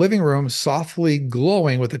find the living room softly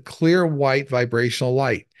glowing with a clear white vibrational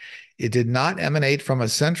light. It did not emanate from a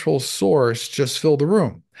central source, just filled the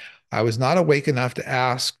room. I was not awake enough to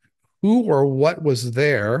ask who or what was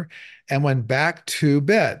there and went back to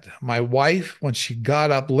bed. My wife, when she got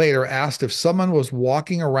up later, asked if someone was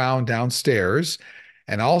walking around downstairs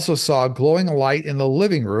and also saw a glowing light in the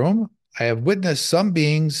living room. I have witnessed some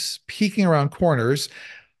beings peeking around corners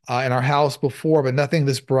in our house before, but nothing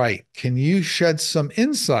this bright. Can you shed some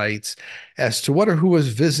insights as to what or who was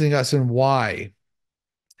visiting us and why?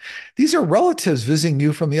 These are relatives visiting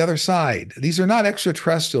you from the other side. These are not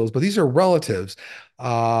extraterrestrials, but these are relatives.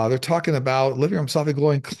 They're talking about living room softly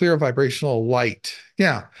glowing clear vibrational light.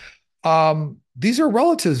 Yeah. These are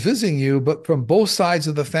relatives visiting you, but from both sides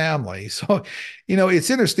of the family. So, it's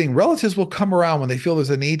interesting. Relatives will come around when they feel there's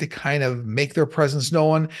a need to kind of make their presence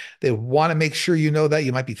known. They want to make sure you know that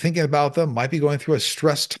you might be thinking about them, might be going through a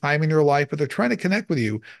stressed time in your life, but they're trying to connect with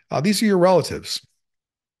you. These are your relatives.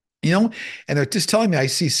 And they're just telling me I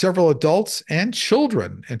see several adults and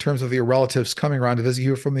children in terms of your relatives coming around to visit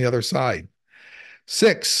you from the other side.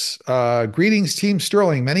 6, greetings, Team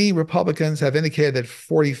Sterling. Many Republicans have indicated that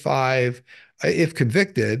 45, if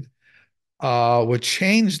convicted, would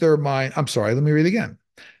change their mind. I'm sorry, let me read again.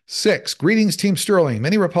 6, greetings, Team Sterling.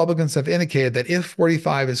 Many Republicans have indicated that if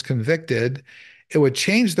 45 is convicted, it would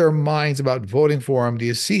change their minds about voting for him. Do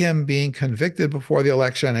you see him being convicted before the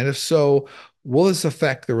election? And if so, will this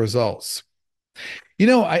affect the results?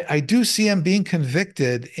 I do see him being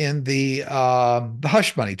convicted in the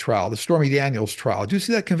Hush Money trial, the Stormy Daniels trial. I do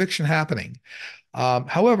see that conviction happening.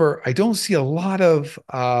 However, I don't see a lot of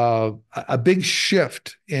a big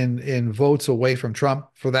shift in votes away from Trump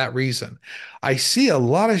for that reason. I see a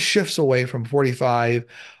lot of shifts away from 45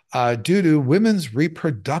 due to women's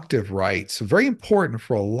reproductive rights. Very important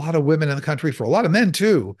for a lot of women in the country, for a lot of men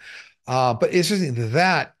too. But it's just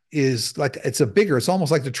that is like it's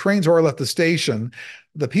almost like the train's already left the station.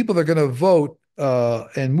 The people that are going to vote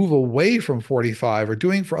and move away from 45 are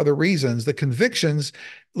doing for other reasons. The convictions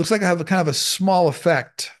looks like I have a kind of a small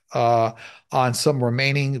effect on some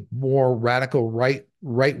remaining more radical right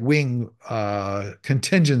wing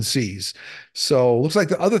contingencies. So it looks like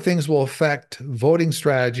the other things will affect voting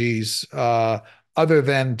strategies other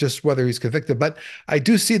than just whether he's convicted. But I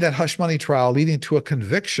do see that hush money trial leading to a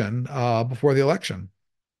conviction before the election.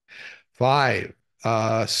 Five,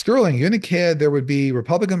 Sterling, you indicated there would be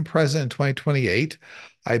Republican president in 2028.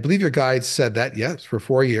 I believe your guide said that, yes, for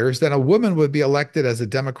 4 years. Then a woman would be elected as a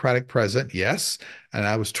Democratic president, yes, and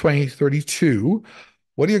that was 2032.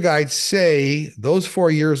 What do your guides say those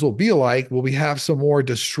 4 years will be like? Will we have some more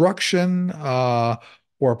destruction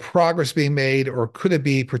or progress being made, or could it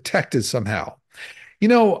be protected somehow?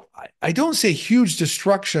 I don't say huge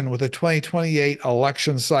destruction with a 2028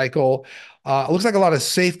 election cycle. It looks like a lot of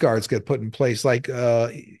safeguards get put in place, like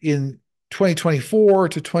in 2024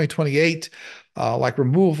 to 2028, like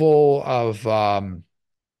removal of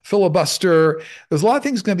filibuster. There's a lot of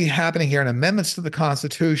things going to be happening here and amendments to the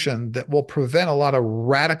Constitution that will prevent a lot of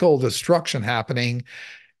radical destruction happening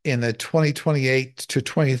in the 2028 to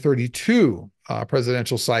 2032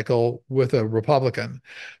 presidential cycle with a Republican.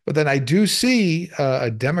 But then I do see a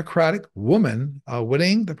Democratic woman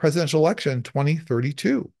winning the presidential election in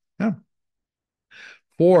 2032. Yeah.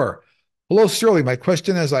 Four, hello, Sterling. My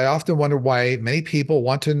question is I often wonder why many people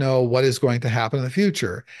want to know what is going to happen in the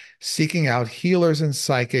future, seeking out healers and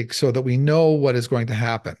psychics so that we know what is going to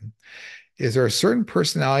happen. Is there a certain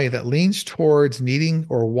personality that leans towards needing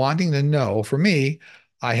or wanting to know? For me,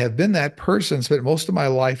 I have been that person, spent most of my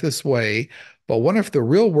life this way, but wonder if the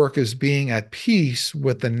real work is being at peace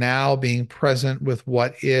with the now, being present with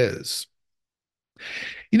what is.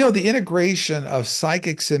 The integration of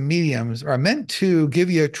psychics and mediums are meant to give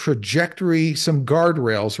you a trajectory, some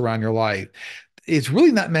guardrails around your life. It's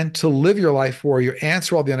really not meant to live your life for you,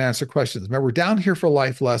 answer all the unanswered questions. Remember, we're down here for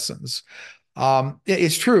life lessons.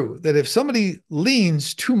 It's true that if somebody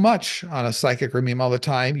leans too much on a psychic or meme all the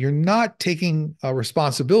time, you're not taking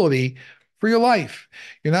responsibility for your life.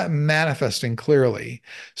 You're not manifesting clearly.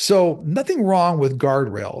 So nothing wrong with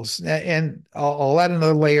guardrails. And I'll add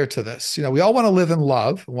another layer to this. We all want to live in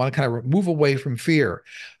love, we want to kind of move away from fear.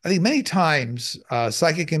 I think many times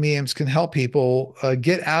psychic and mediums can help people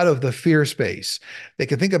get out of the fear space. They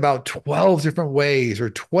can think about 12 different ways or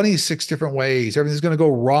 26 different ways. Everything's going to go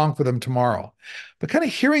wrong for them tomorrow. But kind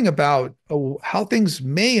of hearing about how things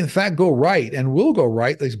may in fact go right and will go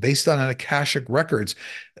right, like based on Akashic records,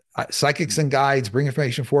 psychics and guides bring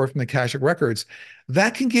information forward from the Akashic records,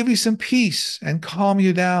 that can give you some peace and calm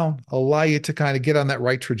you down, allow you to kind of get on that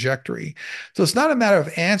right trajectory. So it's not a matter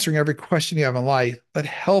of answering every question you have in life, but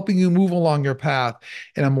helping you move along your path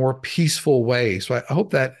in a more peaceful way. So I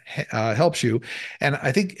hope that helps you. And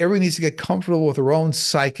I think everyone needs to get comfortable with their own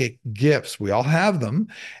psychic gifts. We all have them,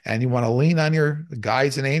 and you want to lean on your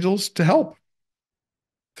guides and angels to help.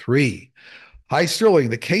 Three, hi, Sterling.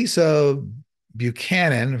 The case of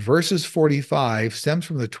Buchanan versus 45 stems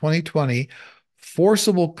from the 2020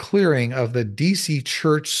 forcible clearing of the DC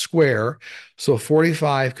church square so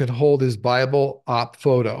 45 could hold his Bible op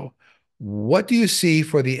photo. What do you see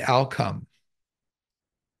for the outcome?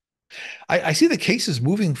 I see the cases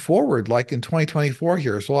moving forward, like in 2024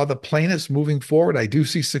 here. So a lot of the plaintiffs moving forward. I do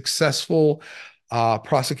see successful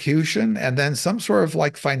prosecution and then some sort of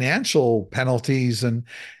like financial penalties and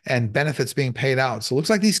benefits being paid out. So it looks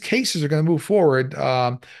like these cases are going to move forward.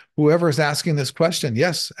 Whoever is asking this question,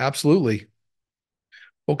 yes, absolutely.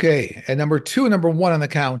 Okay, and number two and number one on the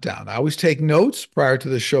countdown. I always take notes prior to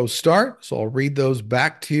the show start, so I'll read those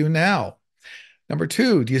back to you now. Number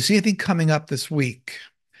two, do you see anything coming up this week?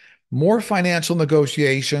 More financial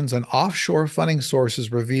negotiations and offshore funding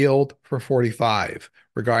sources revealed for 45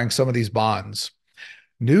 regarding some of these bonds.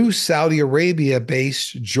 New Saudi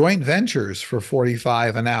Arabia-based joint ventures for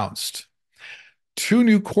 45 announced. Two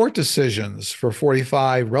new court decisions for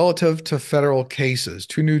 45 relative to federal cases.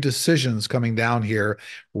 Two new decisions coming down here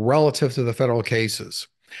relative to the federal cases.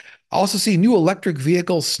 I also see new electric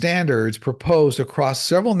vehicle standards proposed across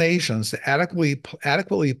several nations to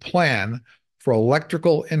adequately plan for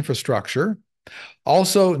electrical infrastructure.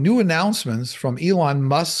 Also, new announcements from Elon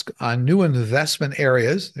Musk on new investment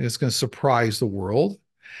areas. It's going to surprise the world.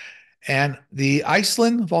 And the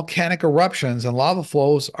Iceland volcanic eruptions and lava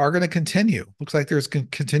flows are going to continue. Looks like there's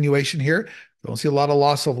continuation here. Don't see a lot of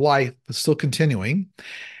loss of life, but still continuing.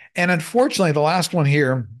 And unfortunately, the last one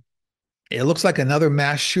here, it looks like another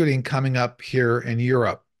mass shooting coming up here in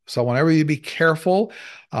Europe. So I want everybody to be careful.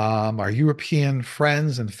 Our European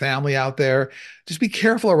friends and family out there, just be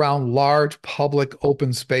careful around large public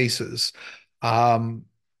open spaces. Um,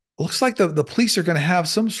 Looks like the police are going to have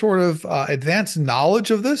some sort of advanced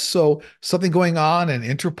knowledge of this. So something going on in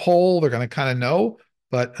Interpol, they're going to kind of know.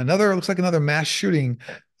 But another looks like another mass shooting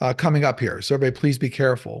coming up here. So everybody, please be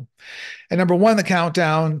careful. And number one in the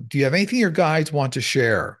countdown, do you have anything your guides want to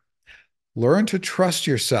share? Learn to trust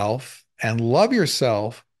yourself and love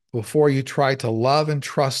yourself before you try to love and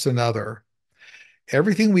trust another.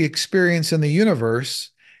 Everything we experience in the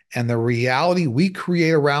universe and the reality we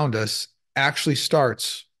create around us actually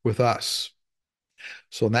starts with us.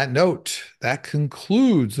 So, on that note, that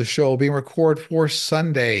concludes the show being recorded for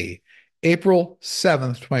Sunday, April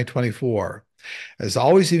 7th, 2024. As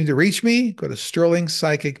always, if you need to reach me, go to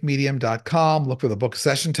sterlingpsychicmedium.com, look for the book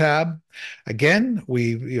session tab. Again,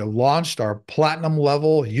 we launched our platinum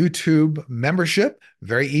level YouTube membership.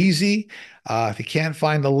 Very easy. If you can't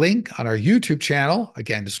find the link on our YouTube channel,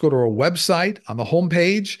 again, just go to our website on the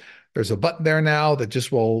homepage. There's a button there now that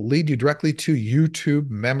just will lead you directly to YouTube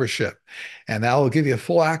membership. And that will give you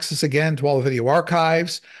full access again to all the video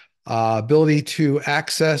archives, ability to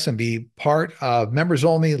access and be part of members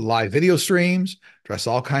only live video streams, address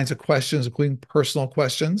all kinds of questions, including personal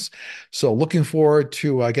questions. So looking forward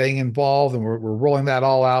to getting involved, and we're rolling that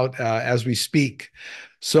all out as we speak.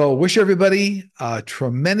 So wish everybody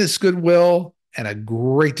tremendous goodwill and a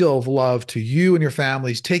great deal of love to you and your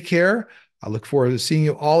families. Take care. I look forward to seeing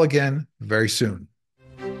you all again very soon.